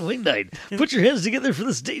 5-cent wing night. Put your hands together for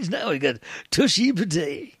the stage now. We got Tushy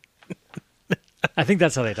Bidet. I think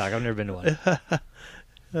that's how they talk. I've never been to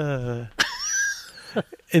one.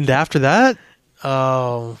 And after that,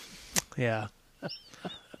 oh, yeah.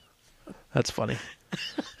 That's funny.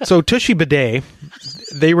 So Tushy Bidet,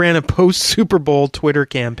 they ran a post-Super Bowl Twitter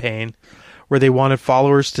campaign where they wanted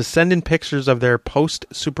followers to send in pictures of their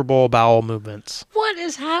post-Super Bowl bowel movements. What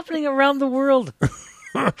is happening around the world?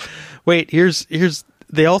 Wait, here's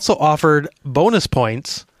they also offered bonus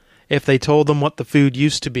points if they told them what the food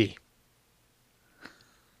used to be.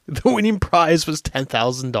 The winning prize was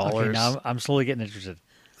 $10,000. Okay, now I'm slowly getting interested.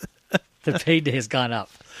 The payday has gone up.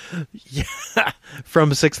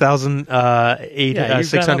 From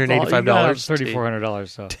 $6,885 to $3,400.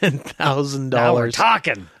 So $10,000. now we're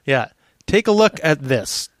talking. Yeah. Take a look at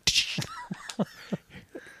this.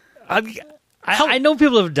 I know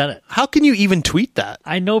people have done it. How can you even tweet that?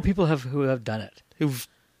 I know people who have done it. Who've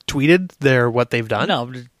tweeted what they've done? No,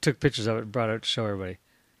 but took pictures of it and brought it out to show everybody.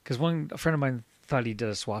 Because a friend of mine thought he did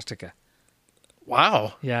a swastika.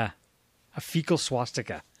 Wow. Yeah, a fecal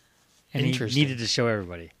swastika, and he Interesting. needed to show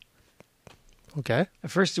everybody. Okay.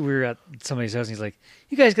 At first, we were at somebody's house, and he's like,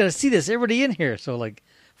 "You guys got to see this! Everybody in here!" So, like,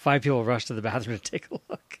 5 people rushed to the bathroom to take a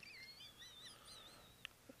look.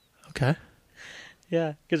 Okay.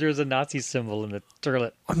 Yeah, because there was a Nazi symbol in the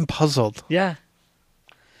toilet. I'm puzzled. Yeah,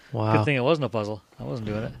 Wow. good thing it wasn't a puzzle. I wasn't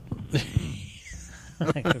doing it.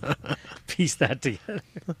 I could piece that together.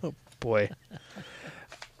 Boy.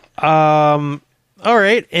 All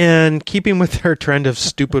right, and keeping with our trend of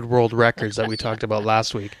stupid world records that we talked about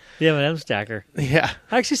last week. The M&M stacker. Yeah.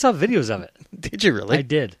 I actually saw videos of it. Did you really? I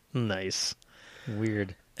did. Nice.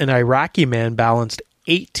 Weird. An Iraqi man balanced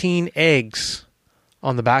 18 eggs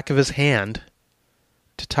on the back of his hand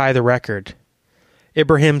to tie the record.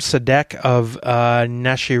 Ibrahim Sadek of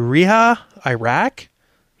Nashiriya, Iraq,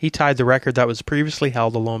 he tied the record that was previously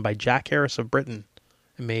held alone by Jack Harris of Britain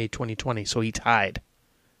in May 2020. So he tied.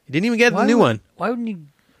 He didn't even get a new one. Why wouldn't you?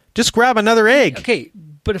 Just grab another egg. Okay,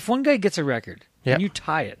 but if one guy gets a record Yeah. and you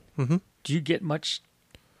tie it, Mm-hmm. do you get much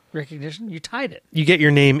recognition? You tied it. You get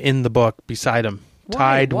your name in the book beside him,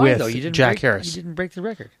 tied Why, with though? You didn't Jack break, Harris. You didn't break the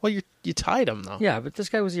record. Well, you tied him though. Yeah, but this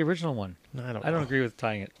guy was the original one. I don't I don't know. agree with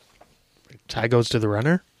tying it. Tie goes to the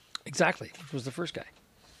runner. Exactly, which was the first guy.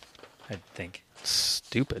 I think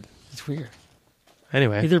Stupid. it's weird.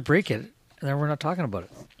 Anyway, Either break it, and then we're not talking about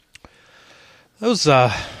it. that was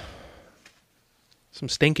some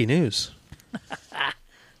stinky news.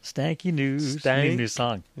 Stanky news. Stank. Need a new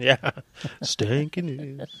song. Yeah, stinky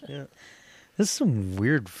news. Yeah, There's some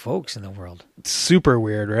weird folks in the world. super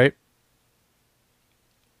weird, right?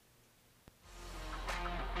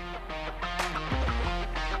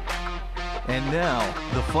 And now,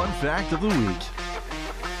 the fun fact of the week.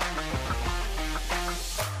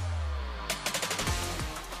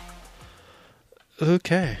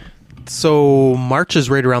 Okay, so March is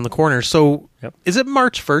right around the corner. So, Yep. is it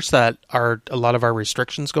March 1st that a lot of our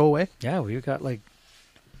restrictions go away? Yeah, we've got like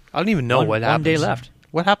I don't even know one, what one happens. day left.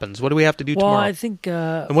 What happens? What do we have to do Well, tomorrow? I think.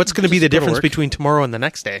 And what's going to be the difference between tomorrow and the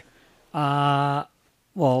next day? Well,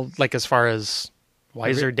 Like as far as why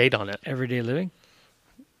is there a date on it? everyday living?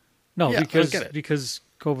 No, Yeah, I because get it. because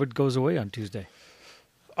COVID goes away on Tuesday.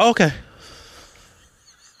 Okay.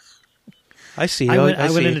 I see. I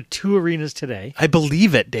went see. into 2 arenas today. I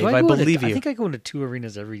believe it, Dave. Do I go into- believe you. I think I go into 2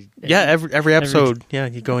 arenas every. Yeah, every episode. Yeah,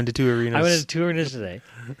 you go into 2 arenas. I went into 2 arenas today.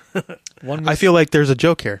 One was, I feel like there's a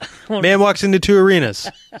joke here. Man walks into 2 arenas.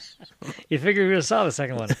 you figure we would have saw the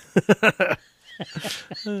second one.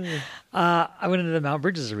 I went into the Mount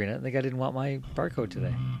Bridges arena, and the guy didn't want my barcode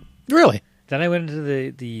today. Really? Then I went into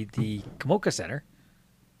the Kamoka Center,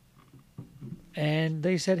 and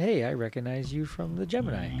they said, "Hey, I recognize you from the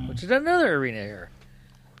Gemini," which is another arena here.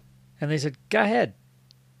 And they said, go ahead,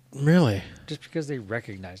 Really? just because they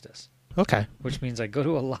recognized us, Okay. which means I go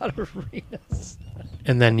to a lot of arenas.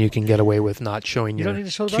 And then you can get away with not showing You your don't need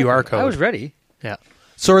to show the QR barcode. code. I was ready. Yeah.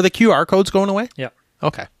 So are the QR codes going away? Yeah.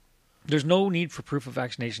 Okay. There's no need for proof of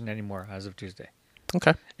vaccination anymore as of Tuesday.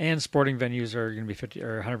 Okay. And sporting venues are going to be 50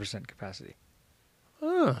 or 100% capacity.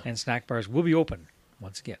 Oh. And snack bars will be open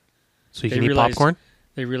once again. So you They can eat realized- popcorn?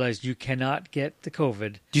 They realized you cannot get the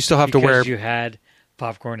COVID. Do you still have to because wear... you had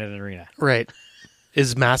popcorn at an arena. Right.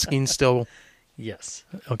 Is masking still... Yes.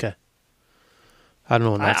 Okay. I don't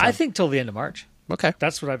know when that's I think till the end of March. Okay.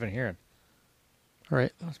 That's what I've been hearing. All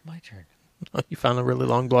right. Oh, it's my turn. You found a really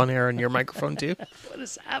long blonde hair on your microphone too? What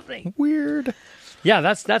is happening? Weird. Yeah,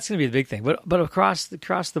 that's going to be the big thing. But across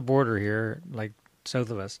the border here, like south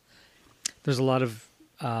of us, there's a lot of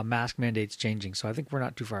mask mandates changing. So I think we're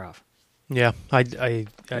not too far off. Yeah, I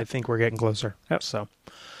think we're getting closer. Yep. So,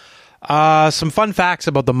 some fun facts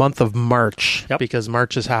about the month of March, Yep. because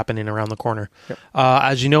March is happening around the corner. Yep.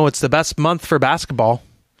 As you know, it's the best month for basketball,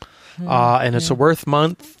 and it's the worst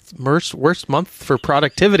month for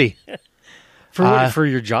productivity. For what, for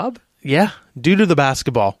your job? Yeah, due to the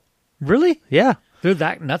basketball. Really? Yeah, They're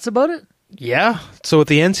that nuts about it? yeah. So at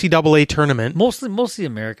the NCAA tournament, Mostly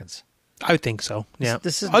Americans. I think so. Yeah.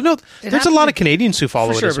 This is- oh no, it there's a happens lot in- of Canadians who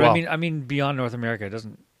follow For it sure, as but well. I mean beyond North America, it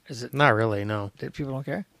doesn't. Is it? Not really. No, People don't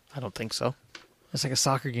care. I don't think so. It's like a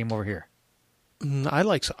soccer game over here. I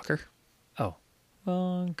like soccer. Oh,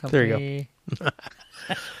 wrong There you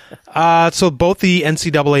company. So both the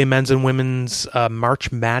NCAA men's and women's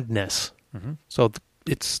March Madness. Mm-hmm. So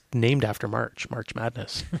it's named after March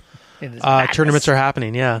Madness. It is madness. Tournaments are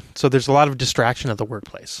happening. Yeah. So there's a lot of distraction at the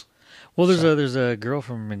workplace. Well, there's a girl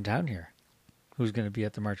from in town here who's going to be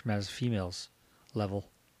at the March Madness females level.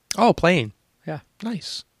 Oh, playing. Yeah,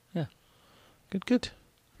 Nice. yeah. Good.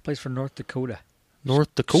 Plays for North Dakota.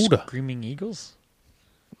 North Dakota. Screaming Eagles.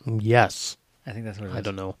 Yes. I think that's what it is. I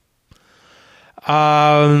don't know.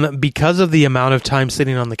 Because of the amount of time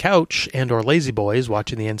sitting on the couch and or lazy boys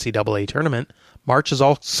watching the NCAA tournament, March is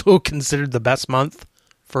also considered the best month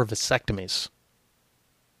for vasectomies.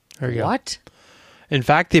 There you go. What? In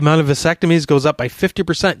fact, the amount of vasectomies goes up by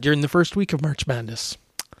 50% during the first week of March Madness.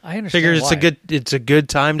 I understand. Figure why. it's a good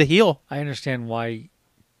time to heal. I understand why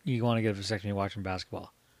you want to get a vasectomy watching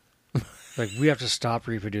basketball. Like, we have to stop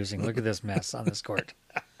reproducing. Look at this mess on this court.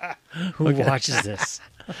 Who watches this?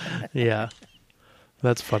 Yeah.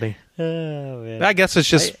 That's funny. Oh man. I guess it's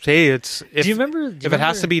just if do you remember? if it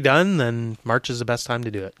has to be done, then March is the best time to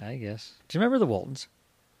do it. I guess. Do you remember the Waltons?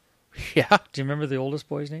 Yeah. Do you remember the oldest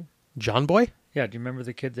boy's name? John Boy? Yeah. Do you remember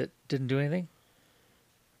the kid that didn't do anything?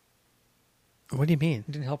 What do you mean?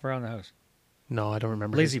 Didn't help around the house. No, I don't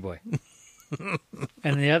remember. Lazy boy.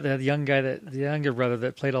 And the young guy the younger brother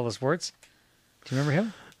that played all the sports. Do you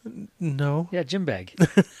remember him? No. Yeah, Jim Bag.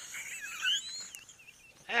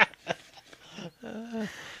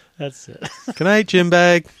 That's it. Good night, Jim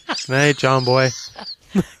Bag. Good night, John Boy.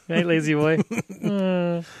 Good night, lazy boy.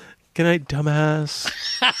 Good night, dumbass.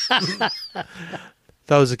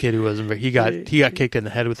 That was a kid who wasn't very. He got kicked in the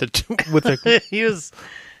head with a. he was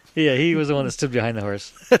the one that stood behind the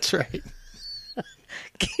horse. That's right.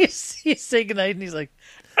 He's saying goodnight and he's like,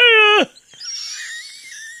 "Ah!"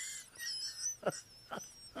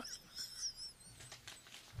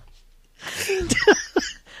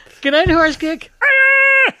 Good night, horse kick.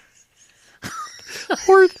 "Ah!"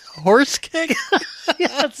 Horse kick. Yeah,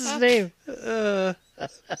 that's his name.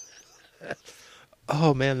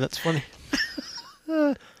 Oh man, that's funny.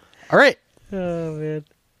 All right. Oh man.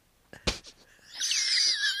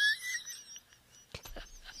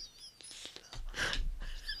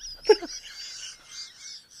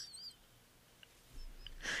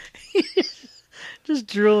 Just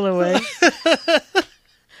drooling away.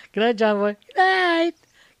 Good night, John Boy. Good night.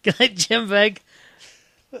 Good night, Jim Bag.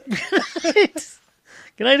 Good night.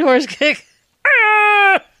 Good night, horse kick.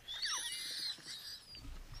 Ah!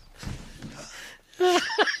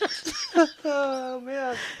 Oh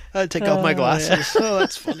man, I take off my glasses. Oh,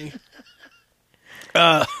 that's funny.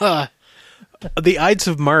 The Ides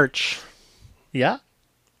of March. Yeah.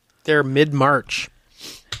 They're mid-March.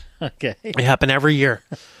 Okay. They happen every year.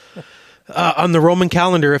 On the Roman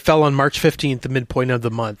calendar, it fell on March 15th, the midpoint of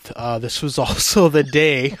the month. This was also the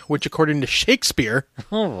day which, according to Shakespeare,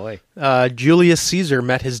 Oh boy. Julius Caesar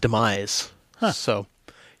met his demise. So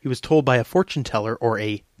he was told by a fortune teller or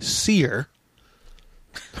a seer,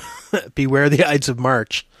 beware the Ides of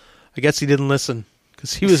March. I guess he didn't listen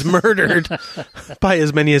because he was murdered by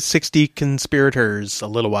as many as 60 conspirators a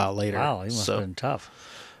little while later. Wow, he must So, have been tough.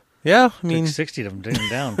 yeah, I mean, Took 60 of them to take him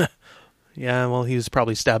down. yeah, well, he was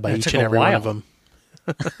probably stabbed by It each took and a every one while. of them.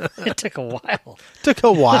 It took a while. Took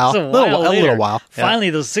a while. It's a while a later. little while. Yeah. Finally,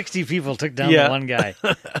 those 60 people took down Yeah. the one guy.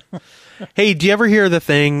 Hey, do you ever hear the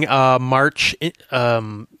thing, March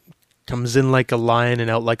comes in like a lion and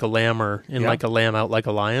out like a lamb, or in Yeah. like a lamb, out like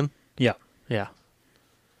a lion? Yeah. Yeah.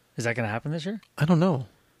 Is that going to happen this year? I don't know.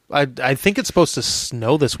 I think it's supposed to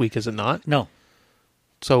snow this week, is it not? No.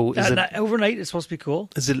 So is Overnight, it's supposed to be cool.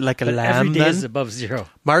 is it like a But lamb every day then? is above zero.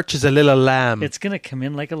 March is a little lamb. It's going to come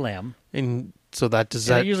in like a lamb. And so that does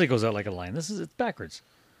And that. it usually goes out like a lion. It's backwards.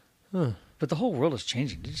 But the whole world is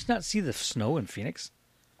changing. Did you not see the snow in Phoenix?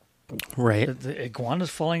 Right. The iguanas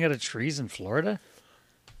falling out of trees in Florida?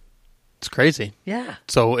 It's crazy. Yeah.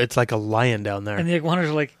 So it's like a lion down there. And the iguanas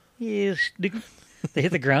are like, yes. They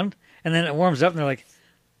hit the ground, and then it warms up, and they're like,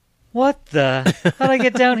 what the? How'd I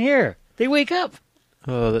get down here? They wake up.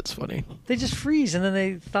 Oh, that's funny. They just freeze, and then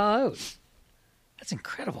they thaw out. That's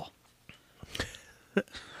incredible.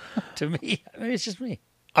 To me. Maybe it's just me.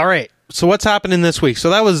 All right. So what's happening this week? So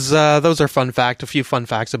that was our fun fact. A few fun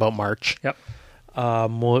facts about March. Yep.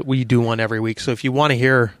 We do one every week. So if you want to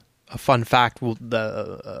hear a fun fact,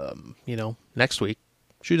 next week,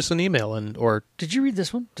 shoot us an email or Did you read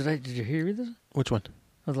this one? Did you hear you read this? which one?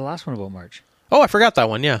 Oh, the last one about March. Oh, I forgot that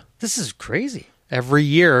one. Yeah. This is crazy. Every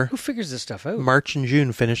year, Who figures this stuff out? March and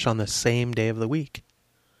June finish on the same day of the week.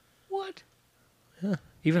 What? Yeah.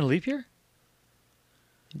 Even a leap year?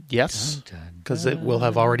 Yes, Dun, dun, because it will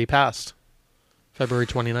have already passed. February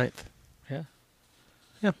 29th. Yeah.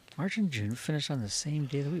 Yeah. March and June finish on the same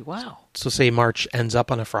day of the week. Wow. So say March ends up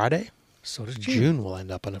on a Friday. So does June. June will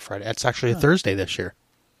end up on a Friday. It's actually a Thursday this year.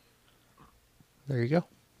 There you go.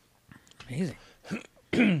 Amazing.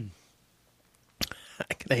 Can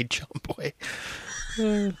I jump away?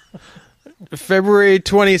 February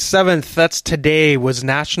 27th, that's today, was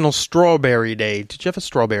National Strawberry Day. Did you have a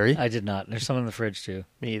strawberry? I did not. There's some in the fridge, too.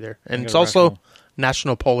 Me either. And I it's got a also raffle.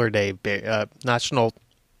 National Polar Day, National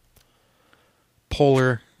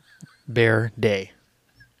Polar Bear Day.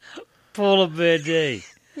 Polar Bear Day.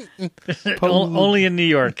 Only in New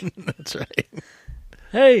York. That's right.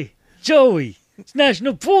 Hey, Joey. It's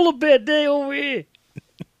National Polar Bear Day over here.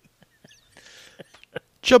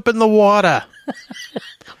 Jump in the water.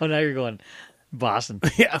 Oh, now you're going Boston.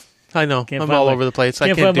 Yeah, I know. Can't I'm find all my- over the place. I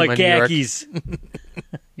Can't can't find do my my New York. khakis.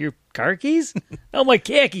 Your car keys? Oh, my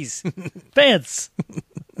khakis. Pants.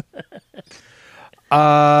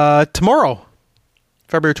 Tomorrow,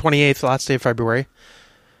 February 28th, last day of February,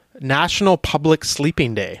 National Public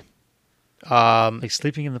Sleeping Day. Like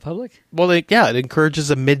sleeping in the public? Well, it encourages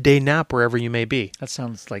a midday nap wherever you may be, That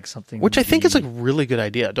sounds like something. which I think is the- a really good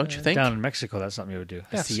idea, don't you think? Down in Mexico, that's something you would do.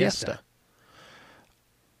 A Yeah, siesta.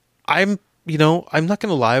 I'm not going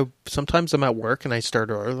to lie. Sometimes I'm at work and I start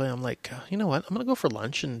early. I'm like, you know what? I'm going to go for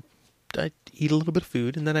lunch and I eat a little bit of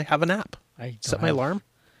food and then I have a nap. I Set don't my have- alarm.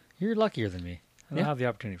 You're luckier than me. I don't Yeah. have the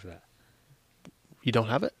opportunity for that. You don't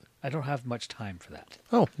have it? I don't have much time for that.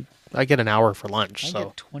 Oh, I get an hour for lunch. I So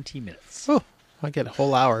get 20 minutes. oh, I get a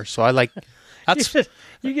whole hour. So I like that's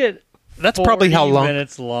you get that's probably how 40 long.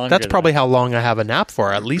 minutes longer. That's than probably that. how long I have a nap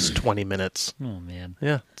for. At least 20 minutes. Oh man.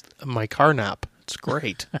 Yeah, my car nap. It's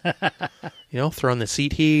great. Throw in the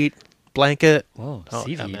seat heat, blanket. Whoa, Oh,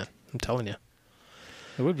 seat yeah, heat. man. I'm telling you.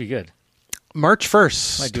 It would be good. March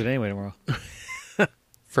 1st Might do it anyway tomorrow.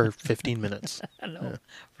 for 15 minutes. I know.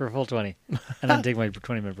 For a full 20. And then take my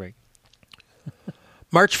 20-minute break.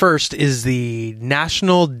 March 1st is the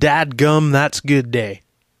National Dadgum That's Good Day.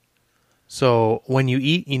 So when you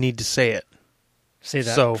eat, you need to say it. Say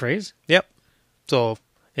that So- phrase? Yep. So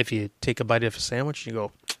if you take a bite of a sandwich, you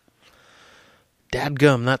go,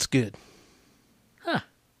 Dadgum, that's good. Huh.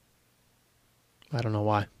 I don't know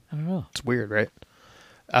why. I don't know. It's weird, right?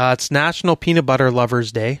 It's National Peanut Butter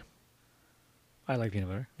Lovers Day. I like peanut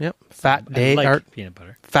butter. Yep. Fat I Day, like or peanut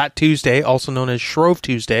butter. Fat Tuesday, also known as Shrove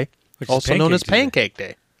Tuesday, Which is also known as Pancake Pancake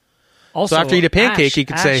Day. Also, after you eat a pancake, Ash- you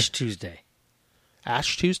could say- Ash Tuesday.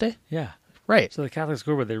 Ash Tuesday? Yeah. Right. So the Catholics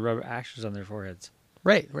go where they rub ashes on their foreheads.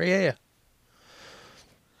 Right. Yeah.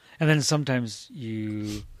 And then sometimes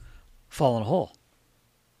you fall in a hole.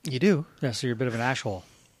 You do. Yeah, so you're a bit of an ash hole.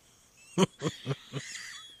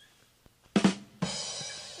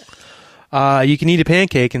 You can eat a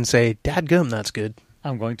pancake and say, Dadgum, that's good.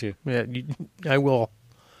 I'm going to. Yeah, I will.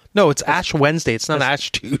 No, it's Ash Wednesday. It's not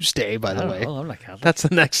Ash Tuesday, by I the don't way. know. I'm not Catholic. That's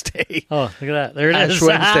the next day. Oh, look at that. There it Ash is.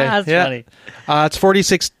 Wednesday. That's Yeah. funny. It's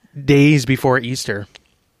 46 days before Easter.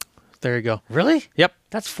 There you go. Really? Yep.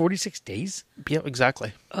 That's 46 days? Yep,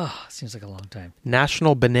 exactly. Oh, seems like a long time.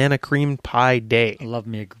 National Banana Cream Pie Day. I love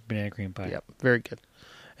me a banana cream pie. Yep, very good.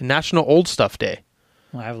 And National Old Stuff Day,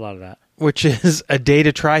 Well, I have a lot of that. which is a day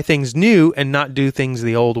to try things new and not do things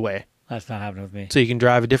the old way. That's not happening with me. So you can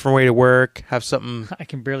drive a different way to work, have something. I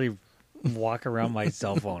can barely walk around my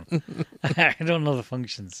cell phone. I don't know the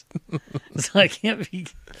functions. So I can't be...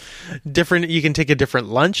 Different. You can take a different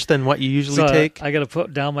lunch than what you usually take. I got to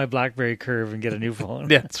put down my BlackBerry Curve and get a new phone.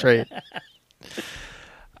 Yeah, that's right.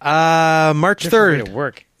 March Different way 3rd, to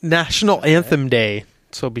work. National Anthem Day.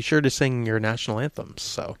 So be sure to sing your national anthems.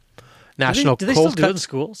 So, National Do they still Cold do it in Cut.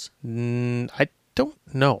 schools? I don't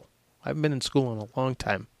know. I haven't been in school in a long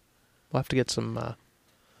time. We'll have to get some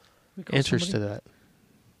We call answers somebody? to that.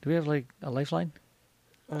 Do we have like a lifeline?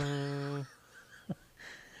 But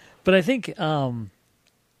I think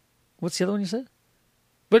what's the other one you said?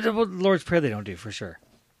 But Lord's Prayer they don't do for sure.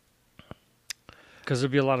 Because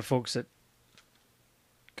there'd be a lot of folks that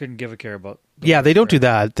couldn't give a care about. Yeah, they Lord's don't do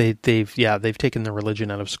Prayer. that. They've taken the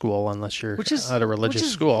religion out of school unless you're Which is at a religious which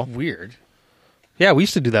is school. Weird. Yeah, we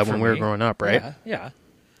used to do that for when we were me. growing up, right? Yeah, yeah.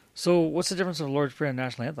 So what's the difference of Lord's Prayer and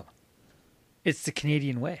National Anthem? It's the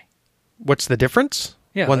Canadian way. What's the difference?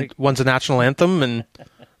 Yeah, One's a national anthem, and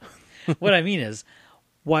What I mean is,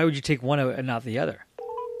 why would you take one out and not the other?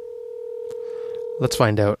 let's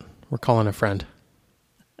find out. We're calling a friend.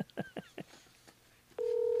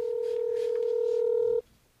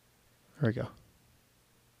 There we go.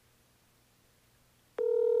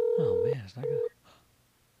 Oh man, it's not gonna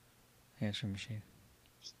answering machine.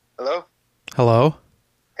 Hello? Hello.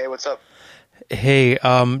 Hey, what's up? Hey,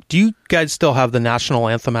 do you guys still have the national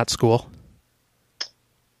anthem at school?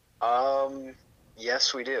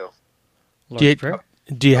 Yes, we do. Lord's Do you, Prayer?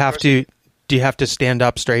 do you have to? Do you have to stand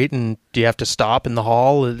up straight, and do you have to stop in the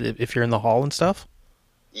hall if you're in the hall and stuff?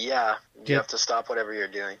 Yeah, you Yeah. have to stop whatever you're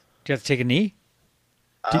doing. Do you have to take a knee?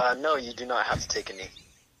 No, you do not have to take a knee.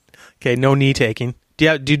 Okay, no knee taking. Do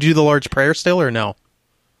you do the Lord's Prayer still, or no?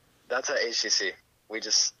 That's at HCC. We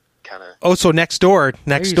just kind of... Oh, so next door at Can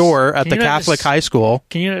the you not Catholic just- high school.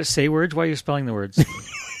 Can you not say words? Why are you spelling the words?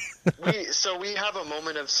 we have a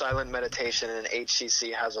moment of silent meditation, and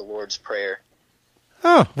HCC has a Lord's Prayer.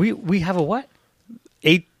 Oh, we have a what?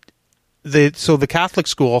 so the Catholic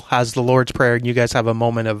school has the Lord's Prayer, and you guys have a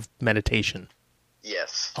moment of meditation.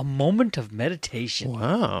 Yes. A moment of meditation.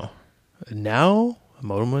 Wow. Now, a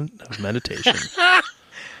moment of meditation.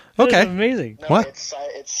 That is Okay. amazing. No, What? it's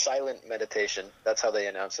silent meditation. That's how they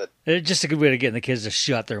announce it. It's just a good way to get the kids to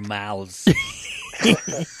shut their mouths.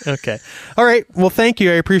 Okay. All right. Well, thank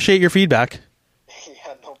you. I appreciate your feedback.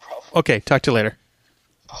 Yeah, no problem. Okay. Talk to you later.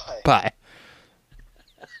 Bye. Bye.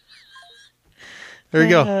 There you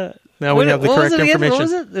go. Now we have the what was correct it again? information. What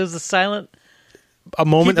was it? There was a silent... A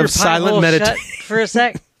moment keep of your pie silent hole meditation. shut for a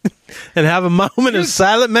sec. And have a moment of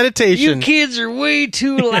silent You meditation. kids are way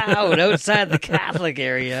too loud outside the Catholic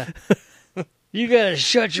area. You gotta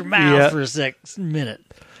shut your mouth Yeah. for a minute.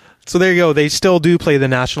 So there you go. They still do play the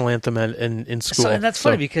national anthem in school. So, and that's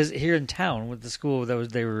funny because here in town, with the school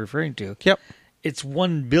they were referring to, Yep. it's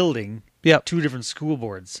one building, Yep. two different school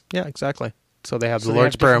boards. Yeah, exactly. So they have So the they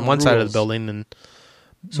Lord's have Prayer on different one side of the rules. building and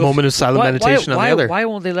So moment of silent meditation on the other. Why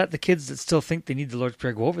won't they let the kids that still think they need the Lord's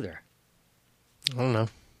Prayer go over there? I don't know.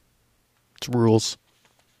 It's rules.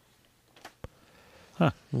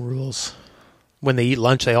 Huh. Rules. When they eat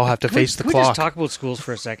lunch, they all have to face the Can we just clock. talk about schools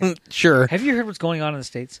for a second? Sure. Have you heard what's going on in the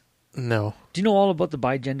States? No. Do you know all about the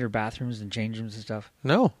bi-gender bathrooms and change rooms and stuff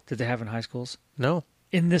No. that they have in high schools? No.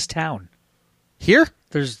 In this town. Here?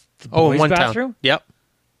 There's the Oh, boys' in one bathroom, town. Yep.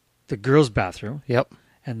 the girls' bathroom, Yep.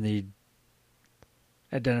 and the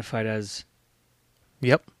identified as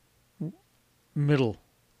Yep. middle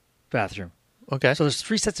bathroom. Okay. So there's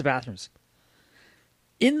 3 sets of bathrooms.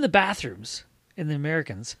 In the bathrooms, in the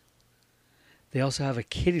Americans, they also have a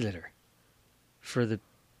kitty litter for the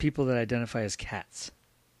people that identify as cats.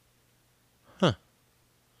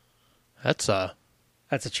 That's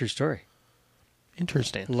That's a true story.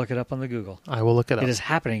 interesting. Look it up on the Google. I will look it up. It is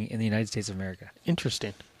happening in the United States of America.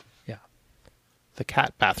 Interesting. Yeah. The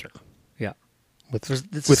cat bathroom Yeah. with It's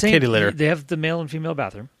the with same- kitty litter. They have the male and female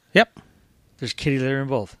bathroom. Yep. There's kitty litter in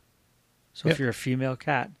both. So Yep. if you're a female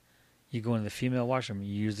cat, you go in the female washroom,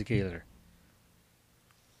 you use the kitty litter.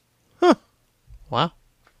 Wow.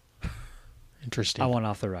 Interesting. I want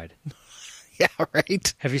off the ride. Yeah,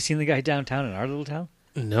 right. Have you seen the guy downtown in our little town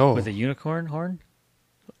No. with a unicorn horn?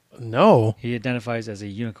 No. He identifies as a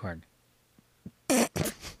unicorn.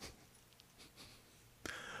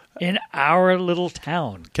 In our little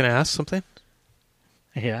town. Can I ask something?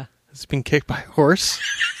 Yeah. Has it been kicked by a horse?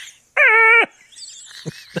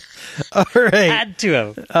 All right. Had to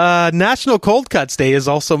have. National Cold Cuts Day is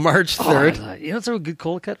also March 3rd. You know, it's a good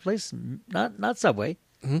cold cut place. Not Subway.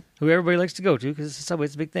 who everybody likes to go to because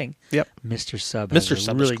Subway's a big thing. Yep. Mr. Sub. Mr. has a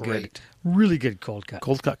Sub really is great. really good cold cut.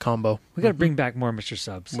 Cold cut combo. We got to bring back more Mr.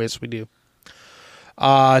 Subs. Yes, we do.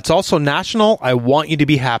 It's also National I Want You to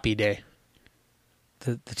Be Happy Day.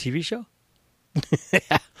 The TV show?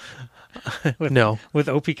 No. With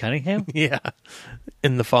Opie Cunningham? Yeah.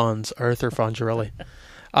 In the Fonz, Arthur Fonzarelli.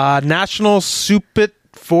 National Soup It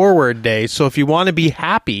Forward Day. So if you want to be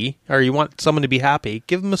happy, or you want someone to be happy,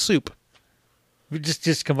 give them a soup. We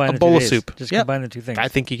just combine A the bowl two of days. soup. Just Yep. combine the two things. I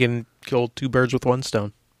think you can kill two birds with one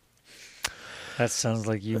stone. That sounds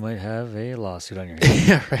like you might have a lawsuit on your hands.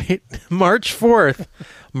 Yeah, right. March 4th,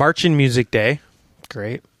 Marching Music Day.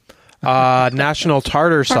 Great. National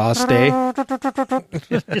Tartar Sauce Day.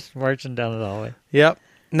 Just marching down the hallway. Yep.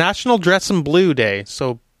 National Dress in Blue Day.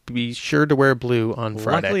 So be sure to wear blue on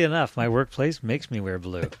Friday. Luckily enough, my workplace makes me wear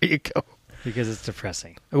blue There you go. because it's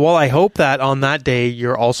depressing. Well, I hope that on that day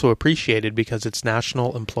you're also appreciated because it's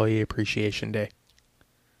National Employee Appreciation Day.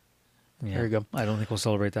 Yeah. There you go. I don't think we'll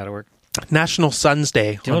celebrate that at work. National Suns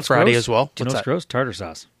Day Do you know on what's Friday gross? as well. Do you know What's what's that? gross? Tartar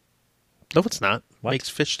sauce. No, it's not. What? Makes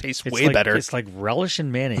fish taste It's way like, better. It's like relish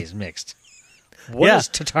and mayonnaise mixed. What Yeah. is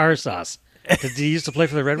tartar sauce? Did he used to play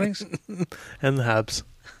for the Red Wings? And the Habs.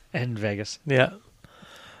 And Vegas. Yeah.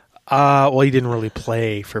 Well, he didn't really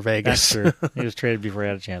play for Vegas. That's true. He was traded before he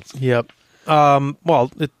had a chance. Yep.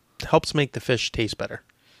 Well, it helps make the fish taste better.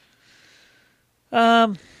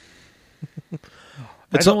 I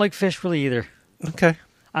It's don't like fish really either. Okay.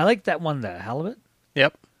 I like that one, the halibut.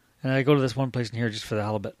 Yep. And I go to this one place in here just for the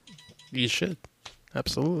halibut. You should.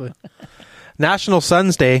 Absolutely. National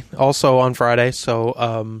Sons Day, also on Friday.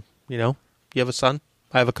 So, you have a son.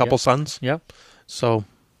 I have a couple sons. Yeah. So,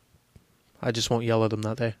 I just won't yell at them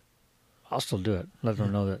that day. I'll still do it. Let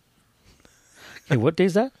them know that. Okay, what day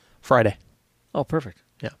is that? Friday. Oh, perfect.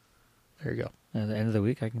 Yeah. There you go. At the end of the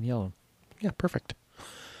week, I can yell them. Yeah, perfect.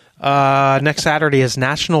 Next Saturday is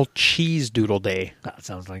National Cheese Doodle Day, That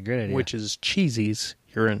sounds like a great idea. which is cheesies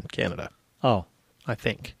here in Canada, Oh, I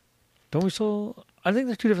think. don't we still... I think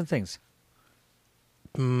they're two different things.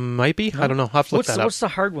 Might be. I don't know. I'll have to look that up. What's the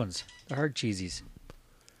hard ones? The hard cheesies.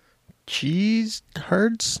 Cheese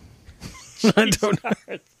herds? I don't know.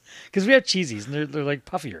 Because we have cheesies, and they're like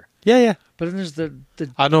puffier. Yeah. But then there's the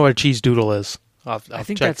I don't know what a cheese doodle is. I'll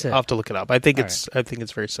think check. that's it. I'll have to look it up. I think All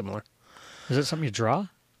it's very similar. is it something you draw?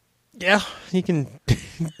 Yeah, you can.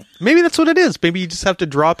 Maybe that's what it is. Maybe you just have to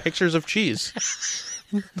draw pictures of cheese.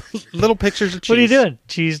 Little pictures of cheese. What are you doing?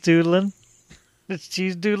 Cheese doodling? It's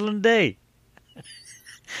cheese doodling day.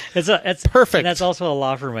 It's Perfect. And that's also a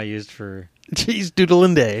law firm I used for... Cheese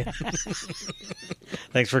doodling day.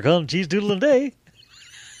 Thanks for calling Cheese Doodling Day.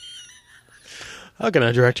 How can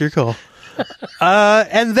I direct your call?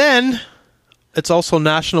 And then it's also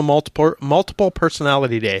National Multiple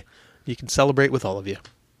Personality Day. You can celebrate with all of you.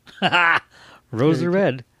 Roses are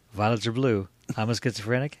red, violets are blue. I'm a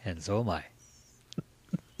schizophrenic, and so am I.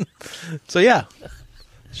 So yeah,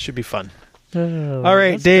 should be fun. Oh, All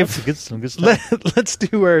right, Dave. That's some good stuff. Let's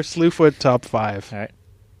do our Slewfoot top 5. All right.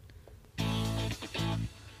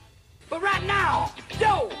 But right now,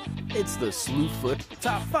 yo! It's the Slewfoot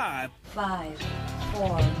Top 5. 5,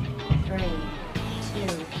 4, 3, 2,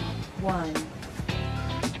 1.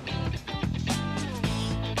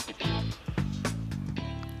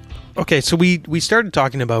 Okay, so we started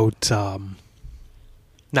talking about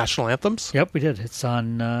national anthems. Yep, we did. It's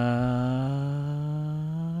on...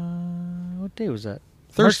 what day was that?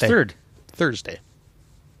 Thursday. March 3rd. Thursday.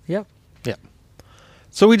 Yep. Yeah.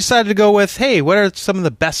 So we decided to go with, hey, what are some of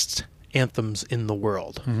the best anthems in the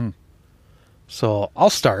world? Mm-hmm. So I'll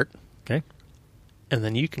start, Okay. and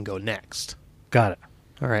then you can go next. Got it.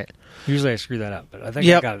 All right. Usually I screw that up, but I think I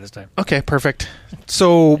Yep. got it this time. Okay, perfect.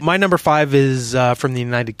 So my number 5 is from the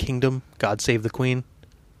United Kingdom, God Save the Queen.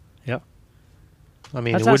 Yep. I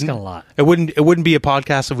mean, That's it wouldn't, asking a lot. It wouldn't be a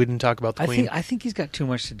podcast if we didn't talk about the Queen, I think he's got too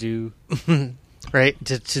much to do right?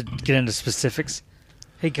 to get into specifics.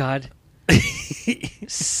 Hey, God.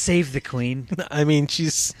 Save the Queen. I mean,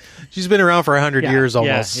 she's been around for 100 years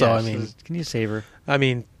almost. So I mean, can you save her? I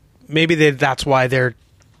mean, maybe that's why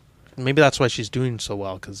she's doing so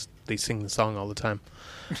well, because they sing the song all the time.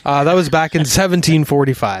 That was back in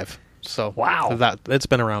 1745. So Wow. it's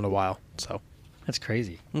been around a while. So That's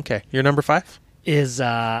crazy. okay, your number 5. Is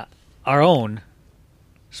our own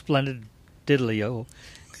splendid diddly-o,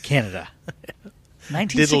 Canada.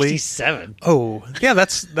 1967. Oh, yeah,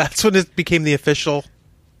 that's when it became the official.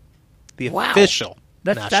 Wow. Official.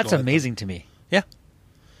 That's national anthem. amazing to me. Yeah.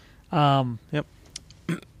 And Yep.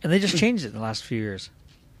 they just changed it in the last few years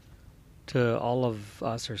to All of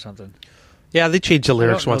Us or something. Yeah, they change the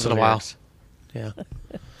lyrics I don't know once in the a while. lyrics. Yeah.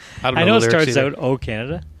 don't I know the it lyrics starts either. out, "Oh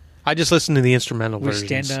Canada, I just listened to the instrumental we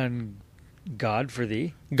versions. stand on God for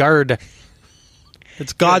thee." Guard.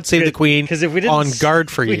 It's God save the Queen. Because if we didn't on guard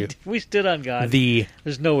for you. if we stood on God. The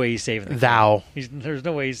There's no way he's saving the thou. Queen. There's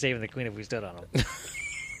no way he's saving the Queen if we stood on him.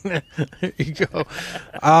 There you go.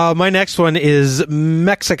 My next one is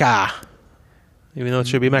Mexica. Even though it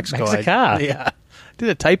should be Mexico. Mexica. Yeah. Did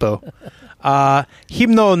a typo.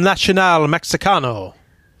 Himno Nacional Mexicano.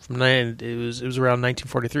 It was around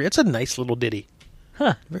 1943. It's a nice little ditty.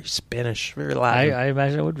 Huh. Very Spanish. Very Latin. I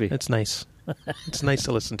imagine it would be. It's nice. It's nice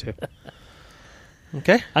to listen to.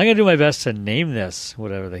 Okay. I'm going to do my best to name this,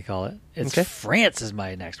 whatever they call it. It's Okay. France is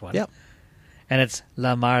my next one. Yep. And it's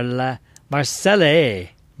Marseille.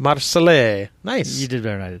 Marseille. Nice. You did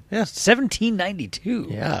better than I did. Yeah. 1792.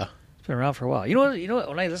 Yeah. It's been around for a while. You know what?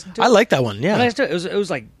 When I listened to it, I like that one. Yeah. when I listened to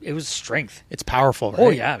it, it was strength. It's powerful, right? Oh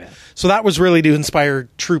yeah, man. So that was really to inspire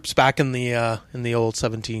troops back in the old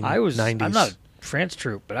 1790s. I'm not a France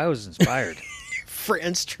troop, but I was inspired.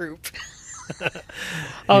 France troop.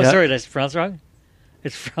 Oh, Yeah. sorry, did I pronounce wrong?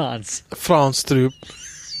 It's France. France troop.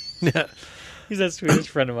 Yeah. He's that Swedish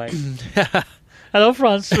friend of mine. Hello,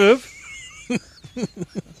 France troop.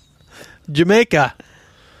 Jamaica.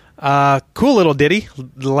 Cool little ditty.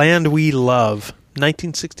 Land We Love.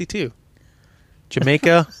 1962.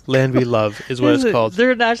 Jamaica, Land We Love is what it's called.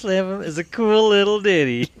 Their national anthem is a cool little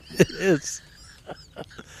ditty. It is.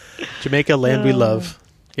 Jamaica, Land We Love.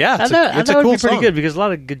 Yeah, I it's thought a it would cool be pretty song. good because a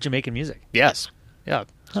lot of good Jamaican music. Yes. Yeah.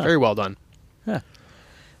 It's very well done.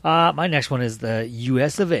 My next one is the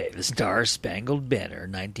U.S. of A., the Star Spangled Banner,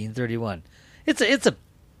 1931. It's a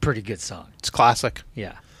pretty good song. It's classic.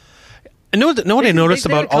 Yeah. And know what I noticed They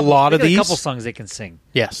got about a lot of they got these? a couple songs they can sing,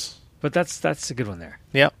 Yes. but that's a good one there.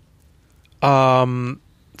 Yep.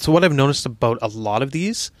 So what I've noticed about a lot of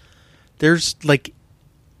these, there's like,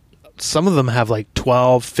 some of them have like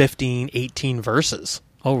 12, 15, 18 verses.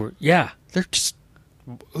 Oh yeah, They're just,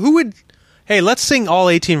 who would, hey, let's sing all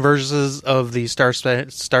 18 verses of the Star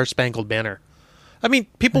Spangled Banner. I mean,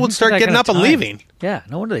 people would Who's start got that getting kind up of and time? leaving. Yeah,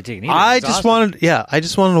 no wonder they take it easy. I It's just awesome.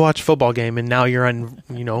 wanted to watch a football game, and now you're on,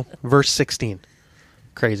 verse 16.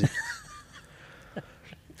 Crazy.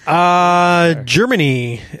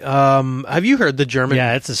 Germany. Have you heard the German?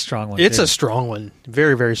 Yeah, it's a strong one. It's too. a strong one.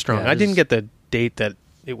 Very, very strong. Yeah, I didn't get the date that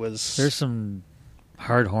it was. There's some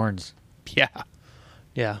hard horns. Yeah.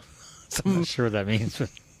 Yeah. I'm not sure what that means. But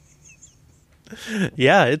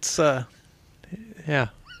Yeah, it's yeah.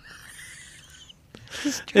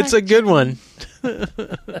 It's a good one. All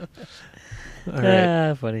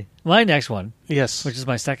right. funny. My next one, Yes. which is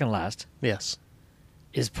my second last, Yes.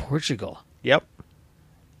 is Portugal. Yep.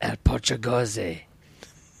 El Portuguese.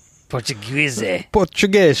 Portuguese.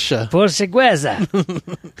 Portuguese. Portuguesa.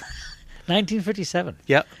 1957.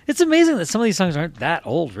 Yep. It's amazing that some of these songs aren't that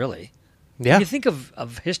old, really. Yeah. You think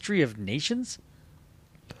of History of Nations?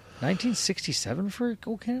 1967 for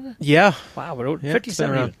Go Canada? Yeah. Wow, but Yeah, it's been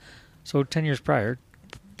 57 around. even. So 10 years prior,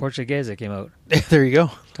 Portuguese came out. There you go.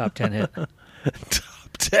 Top 10 hit. Top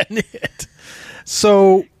 10 hit.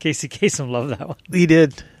 So Casey Kasem loved that one. he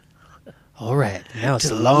did. All right. Now it's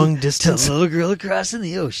a long distance. To a little girl crossing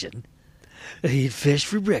the ocean. Eat fish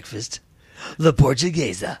for breakfast. The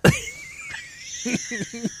Portuguesa.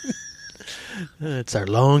 It's our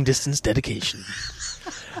long distance dedication.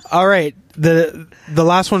 All right. The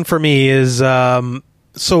last one for me is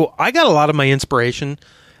so I got a lot of my inspiration.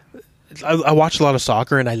 I watch a lot of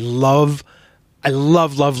soccer, and I love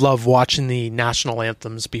watching the national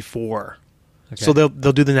anthems before. Okay. So they'll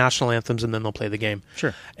do the national anthems and then they'll play the game.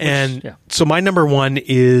 Sure. And yeah. so my number one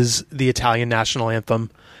is the Italian national anthem,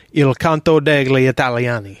 Il Canto degli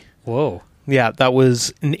Italiani. Whoa. Yeah, that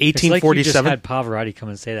was in It's like you just 1847. had Pavarotti come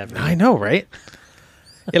and say that. For I know, right?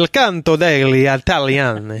 Il Canto degli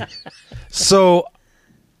Italiani. So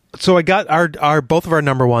I got our both of our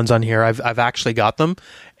number ones on here. I've actually got them,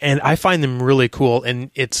 and I find them really cool.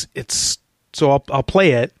 And it's so I'll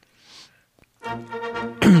play it,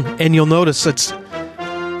 and you'll notice it's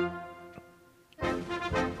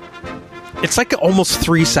like almost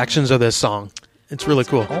 3 sections of this song. It's really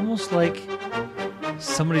cool. Almost like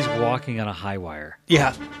somebody's walking on a high wire.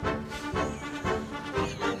 Yeah.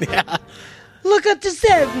 Yeah. Look at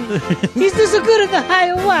Giuseppe. He's not so good on the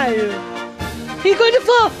high wire. He's going to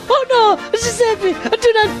fall. Oh no, Giuseppe,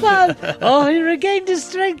 do not fall. Oh, he regained his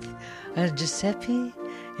strength. And Giuseppe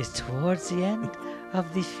is towards the end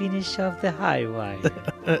of the finish of the high wire.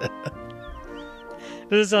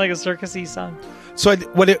 Does it sound like a circusy song? So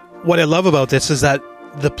what I love about this is that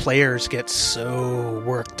the players get so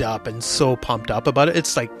worked up and so pumped up about it.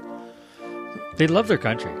 It's like, They love their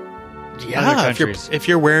country. yeah, countries. if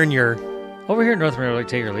you're wearing your Over here in North America, like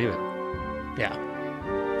take it or leave it. Yeah.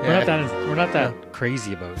 We're not that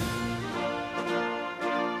crazy about it.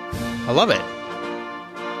 I love it.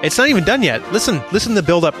 It's not even done yet. Listen to the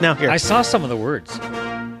build up now. Here. I saw some of the words.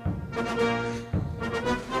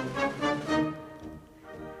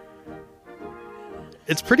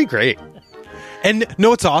 It's pretty great. And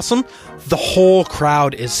no, it's awesome. The whole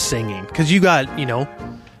crowd is singing because you got,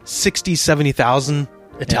 60, 70,000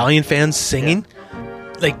 Italian fans singing,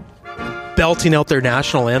 like belting out their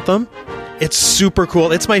national anthem. It's super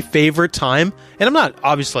cool. It's my favorite time. And I'm not,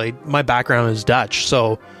 obviously, my background is Dutch.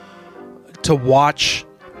 So to watch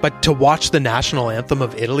the national anthem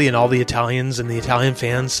of Italy and all the Italians and the Italian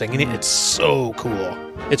fans singing it, it's so cool.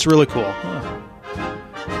 It's really cool. Huh.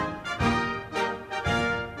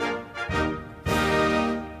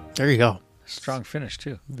 There you go. Strong finish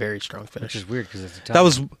too, Very strong finish. which is weird because it's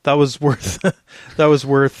Italian. That was worth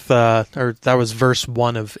that was verse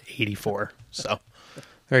 1 of 84. So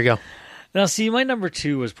there you go. Now, see, my number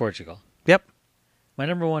 2 was Portugal. Yep. My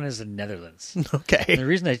number 1 is the Netherlands. Okay. And the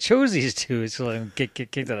reason I chose these two is so I don't get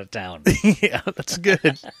kicked out of town. Yeah, that's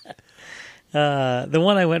good. The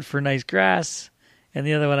one I went for nice grass, and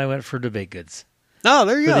the other one I went for the baked goods. Oh,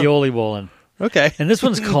 there you For go. the Oli Bowling. Okay. And this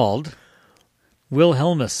one's called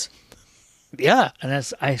Wilhelmus. Yeah. And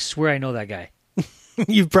I swear I know that guy.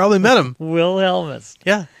 You've probably met him. Wilhelmus.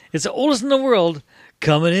 Yeah. It's the oldest in the world,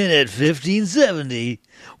 coming in at 1570.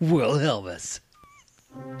 Wilhelmus.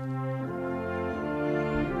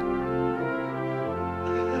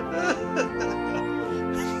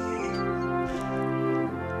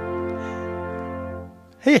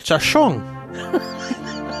 Hey, it's a song.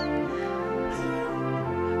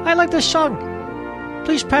 I like this song.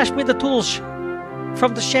 Please pass me the tools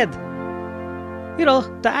from the shed.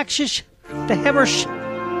 The axes, the hammers,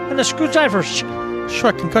 and the screwdrivers. Sure,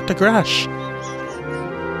 I can cut the grass.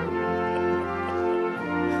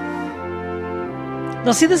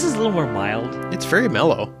 Now, see, this is a little more mild, It's very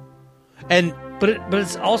mellow. And, but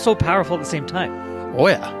it's also powerful at the same time. oh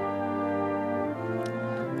yeah.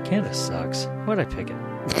 Canada sucks. Why'd I pick it?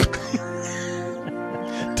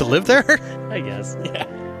 To live there? I guess. Yeah.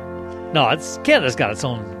 No, Canada's got its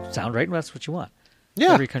own sound, right? And that's what you want.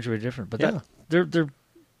 Yeah. Every country is different, but Yeah. the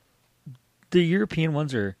European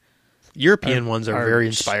ones are European ones are very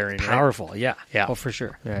inspiring. Right? powerful. Yeah, Yeah. oh for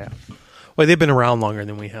sure. Yeah. Well, they've been around longer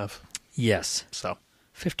than we have. Yes, So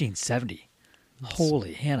 1570.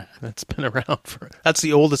 Holy Hannah! that's been around for. That's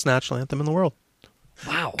the oldest national anthem in the world.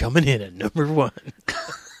 Wow. Coming in at number 1.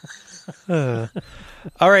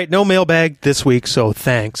 All right, no mailbag this week, so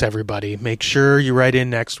thanks everybody. Make sure you write in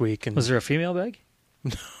next week. And Was there a female bag?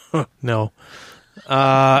 no.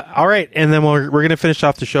 All right, and then we're going to finish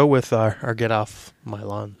off the show with our Get Off My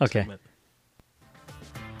Lawn Okay. segment.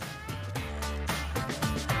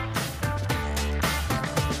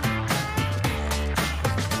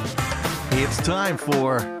 It's time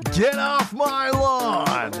for Get Off My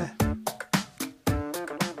Lawn. Do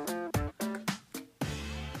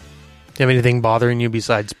you have anything bothering you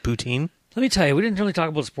besides poutine? Let me tell you, we didn't really talk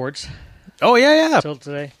about sports Oh yeah. until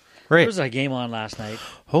today. There Right. was a game on last night.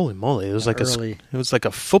 Holy moly! It was like Early. it was like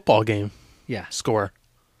a football game Yeah, score.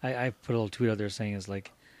 I put a little tweet out there saying it's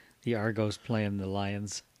like the Argos playing the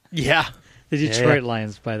Lions. Yeah. The Yeah, Detroit yeah.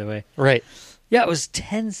 Lions, by the way. Right. Yeah, it was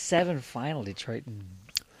 10-7 final, Detroit.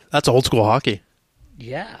 That's old school hockey.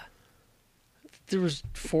 Yeah. There was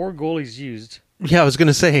 4 goalies used. Yeah, I was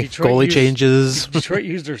gonna say Detroit goalie used- changes. Detroit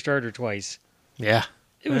used their starter twice. Yeah.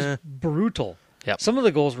 It was brutal. Yep. Some of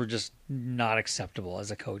the goals were just not acceptable as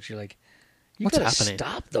a coach. You're like, you What's gotta happening?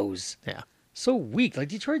 stop those. Yeah. So weak. Like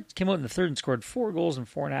Detroit came out in the third and scored 4 goals in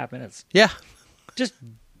 4.5 minutes. Yeah. Just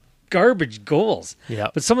garbage goals. Yeah.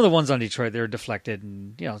 But some of the ones on Detroit, they were deflected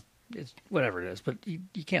and, it's whatever it is. But you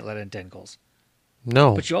can't let in 10 goals.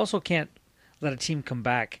 No. But you also can't let a team come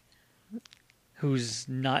back who's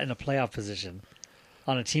not in a playoff position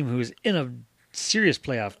on a team who's in a serious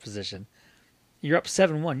playoff position. You're up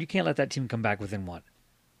 7-1. You can't let that team come back within 1.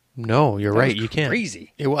 No, you're That right. was You can't.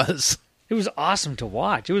 crazy. It was. It was awesome to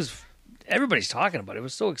watch. Everybody's talking about it. It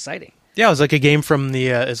was so exciting. Yeah, it was like a game from the.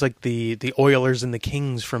 It's like the Oilers and the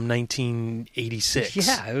Kings from 1986.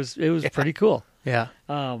 Yeah, it was pretty cool. Yeah.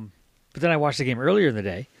 But then I watched the game earlier in the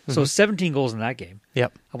day. So 17 goals in that game.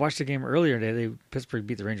 Yep. I watched the game earlier today. Pittsburgh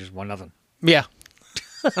beat the Rangers 1-0. Yeah.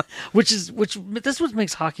 Which this is what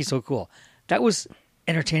makes hockey so cool. That was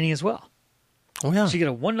entertaining as well. Oh yeah. So you get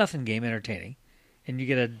a 1-0 game entertaining, and you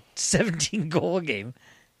get a 17 goal game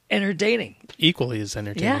entertaining. Equally as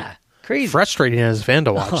entertaining. Yeah, crazy. Frustrating as a fan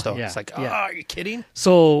to watch, though. Yeah, It's like, yeah. are you kidding?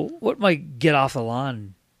 So what my get off the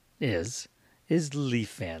lawn is Leaf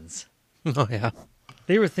fans. Oh yeah.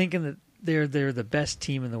 They were thinking that they're the best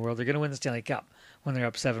team in the world. They're going to win the Stanley Cup when they're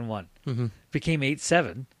up 7-1. Mm-hmm. Became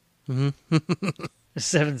 8-7,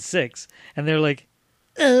 7-6, and they're like,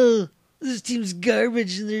 oh, this team's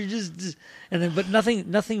garbage, and they're just and then but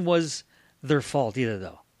nothing was their fault either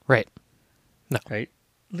though. Right. No. Right.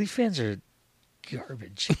 Leaf fans are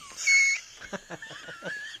garbage.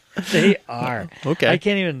 They are. Okay. I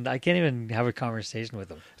can't even have a conversation with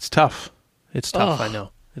them. It's tough. It's tough. Oh. I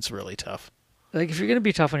know. It's really tough. Like, if you're going to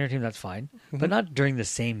be tough on your team, that's fine, but not during the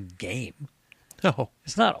same game. No.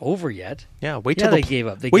 It's not over yet. Yeah. Wait Yeah, till they gave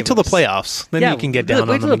up. They wait gave till up the playoffs. Then you can get down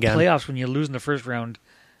wait on till them the again. playoffs when you lose in the first round,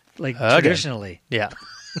 like Okay. traditionally. Yeah.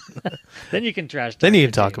 Then you can trash. Then you the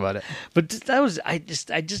can talk team. about it. But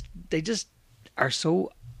they just are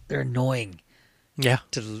so they're annoying Yeah.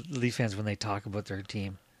 to Leaf fans when they talk about their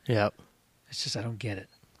team. Yeah. It's just I don't get it.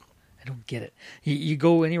 I don't get it. You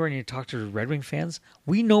go anywhere and you talk to Red Wing fans.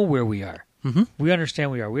 We know where we are. Mm-hmm. We understand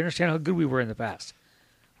we are. We understand how good we were in the past.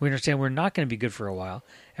 We understand we're not going to be good for a while,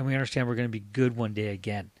 and we understand we're going to be good one day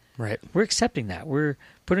again. Right. We're accepting that. We're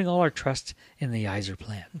putting all our trust in the Yzer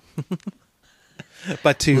plan.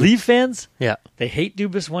 But to Leaf fans, yeah. they hate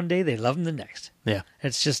Dubas one day, they love him the next. Yeah.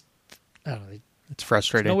 It's just, I don't know. It's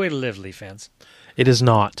frustrating. No way to live, Leaf fans. It is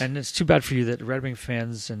not. And it's too bad for you that Red Wing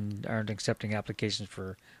fans aren't accepting applications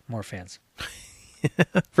for more fans.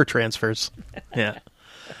 For transfers. Yeah.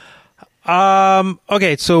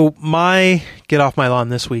 Okay, so my get off my lawn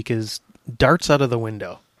this week is darts out of the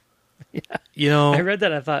window. Yeah. You know, I read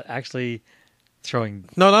that. I thought actually throwing.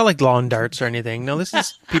 no, not like lawn darts or anything. No, this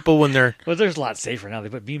is people when they're Well, there's a lot safer now. They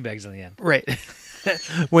put beanbags on the end. right.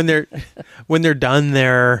 when they're done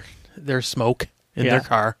their smoke in their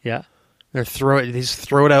car. Yeah. They just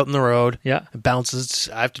throw it out in the road. Yeah. It bounces.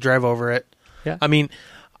 I have to drive over it. Yeah. I mean,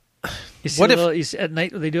 You see what if you see, at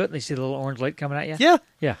night when they do it, and they see the little orange light coming at you? yeah.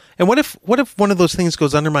 Yeah. And what if one of those things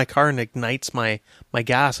goes under my car and ignites my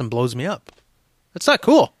gas and blows me up? That's not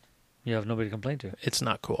cool. You have nobody to complain to. It's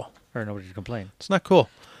not cool. Or nobody to complain. It's not cool.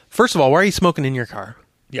 First of all, why are you smoking in your car?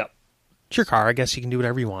 Yep. It's your car. I guess you can do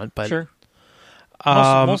whatever you want. But Sure.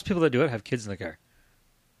 Most people that do it have kids in the car.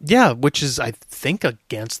 yeah, which is I think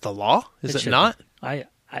against the law. Is it should not? be.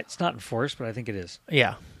 It's not enforced, but I think it is.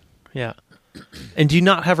 Yeah, yeah. And do you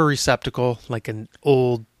not have a receptacle like an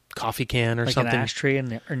old coffee can or Like something, an ashtray in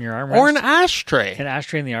your armrest? or an ashtray? An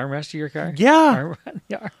ashtray in the armrest of your car? Yeah.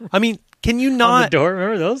 The arm- I mean, can you on the not? door,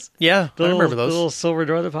 remember those? Yeah, The I little, remember those. The little silver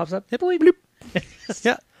door that pops up? Yep, bleep, bleep.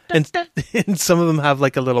 Yeah, and some of them have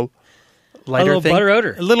like a little lighter little thing. butter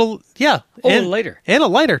outer. A little, yeah. Oh, and, a lighter. And a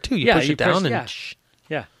lighter, too. You push you it down press- and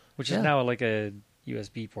Yeah, which is Yeah. now like a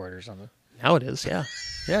USB port or something. now it is, yeah.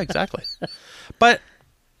 Yeah, exactly. But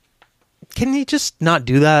can you just not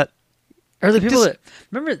do that? Or the people Just that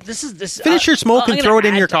remember this. finish your smoke I'm and gonna throw it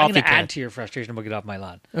in add- your I'm coffee gonna can. add to your frustration about get off my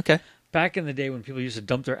lawn. Okay. Back in the day when people used to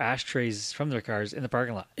dump their ashtrays from their cars in the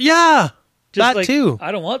parking lot. Yeah, Just that like, too.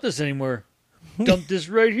 I don't want this anymore. Dump this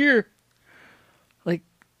right here. Like,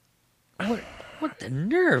 what the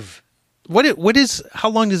nerve? How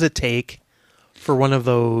long does it take for one of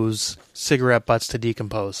those cigarette butts to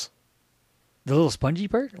decompose? The little spongy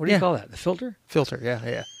part? What do you Yeah. call that? The filter? Filter,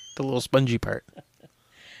 yeah. The little spongy part.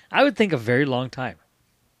 I would think a very long time.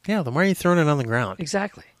 Yeah, then why are you throwing it on the ground?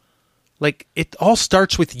 Exactly. Like, it all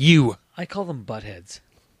starts with you. I call them butt heads.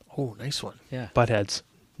 Oh, nice one. Yeah. Buttheads.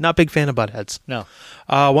 Not big fan of buttheads. No.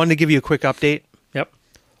 Wanted to give you a quick update Yep.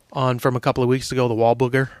 on from a couple of weeks ago. The wall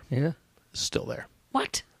booger Yeah. is still there.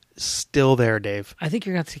 What? Still there, Dave. I think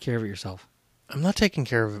you're going to have to take care of it yourself. I'm not taking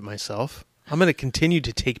care of it myself. I'm going to continue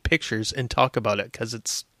to take pictures and talk about it because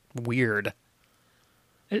it's weird.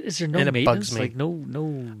 Is there no And it maintenance? bugs me. Like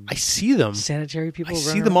no I see them. sanitary people I see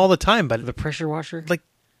running them all the time, but around? The pressure washer? like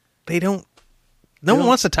they don't. No one don't-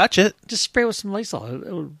 wants to touch it. Just spray with some Lysol.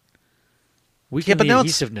 It'll weaken Yeah, but the now it's-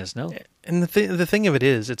 adhesiveness, no? And the thing of it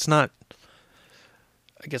is, it's not.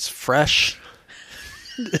 I guess fresh.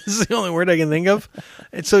 This is the only word I can think of.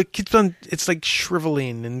 And so it keeps on. It's like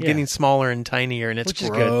shriveling and Yeah. getting smaller and tinier, and it's Which is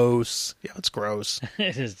good. gross. Yeah, it's gross.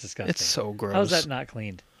 It is disgusting. It's so gross. How's that not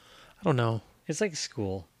cleaned? I don't know. It's like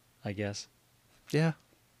school, I guess. Yeah,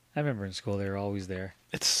 I remember in school they were always there.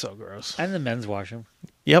 it's so gross. And the men's washroom.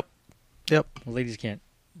 Yep. The ladies can't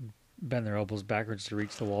bend their elbows backwards to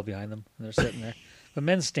reach the wall behind them. And they're sitting there. But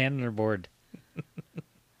men stand and they're bored.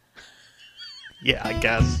 Yeah, I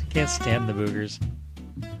guess. Can't stand the boogers.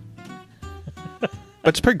 But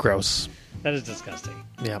it's pretty gross. That is disgusting.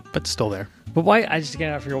 Yeah, but still there. But why? I just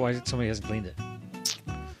can't figure out why somebody hasn't cleaned it.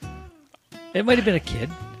 It might have been a kid,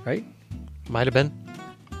 right? Might have been.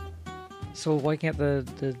 So why can't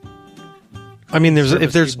the I mean, if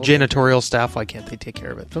Service there's people take care janitorial staff, why can't they take care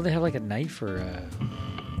of it? don't they have like a knife or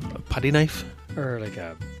putty knife? Or like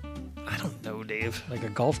a I don't know, Dave. like a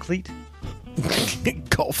golf cleat?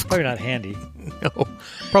 Golf. Probably not handy. No,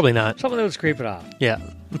 probably not. Something that would scrape it off. Yeah.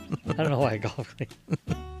 I don't know why a golf cleat.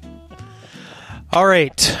 All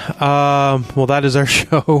right. Well, that is our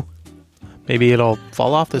show. Maybe it'll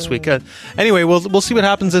fall off this week. Anyway, we'll see what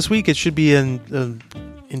happens this week. It should be an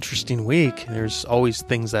interesting week. There's always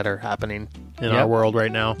things that are happening in our world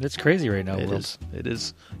right now. It's crazy right now. It world. is. It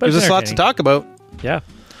is. But There's it's a lot to talk about. Yeah.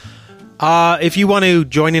 If you want to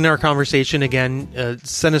join in our conversation again,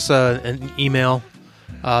 send us an email,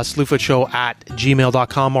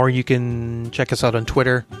 slewfootshow@gmail.com, or you can check us out on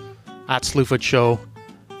Twitter, @slewfootshow,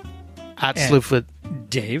 @slewfoot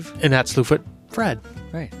Dave. and @slewfootfred.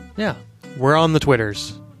 Right. Yeah. We're on the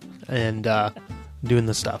Twitters and doing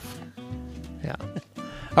the stuff. Yeah.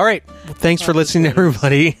 All right. Well, thanks for listening,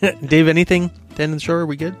 everybody. Dave, anything to end the show? Are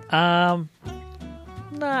we good? Nah,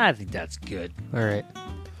 I think that's good. All right.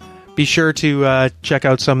 Be sure to check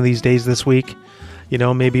out some of these days this week. You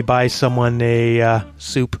know, maybe buy someone a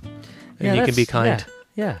soup, and you can be kind.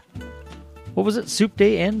 Yeah. What was it? Soup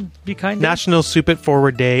Day and Be Kind Day? National Soup It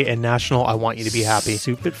Forward Day and National I Want You to Be Happy.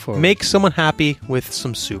 Soup It Forward. Make someone happy with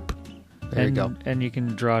some soup. There you go. And you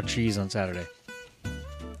can draw cheese on Saturday.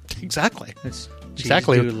 Exactly. It's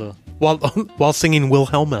Exactly. Doodle While singing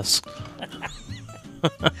Wilhelmus.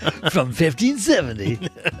 from 1570.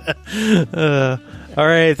 All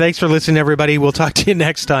right. Thanks for listening, everybody. We'll talk to you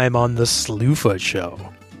next time on The Slewfoot Show.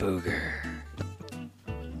 Booger.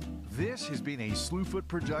 This has been a Slewfoot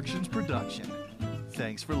Productions production.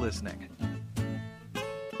 Thanks for listening.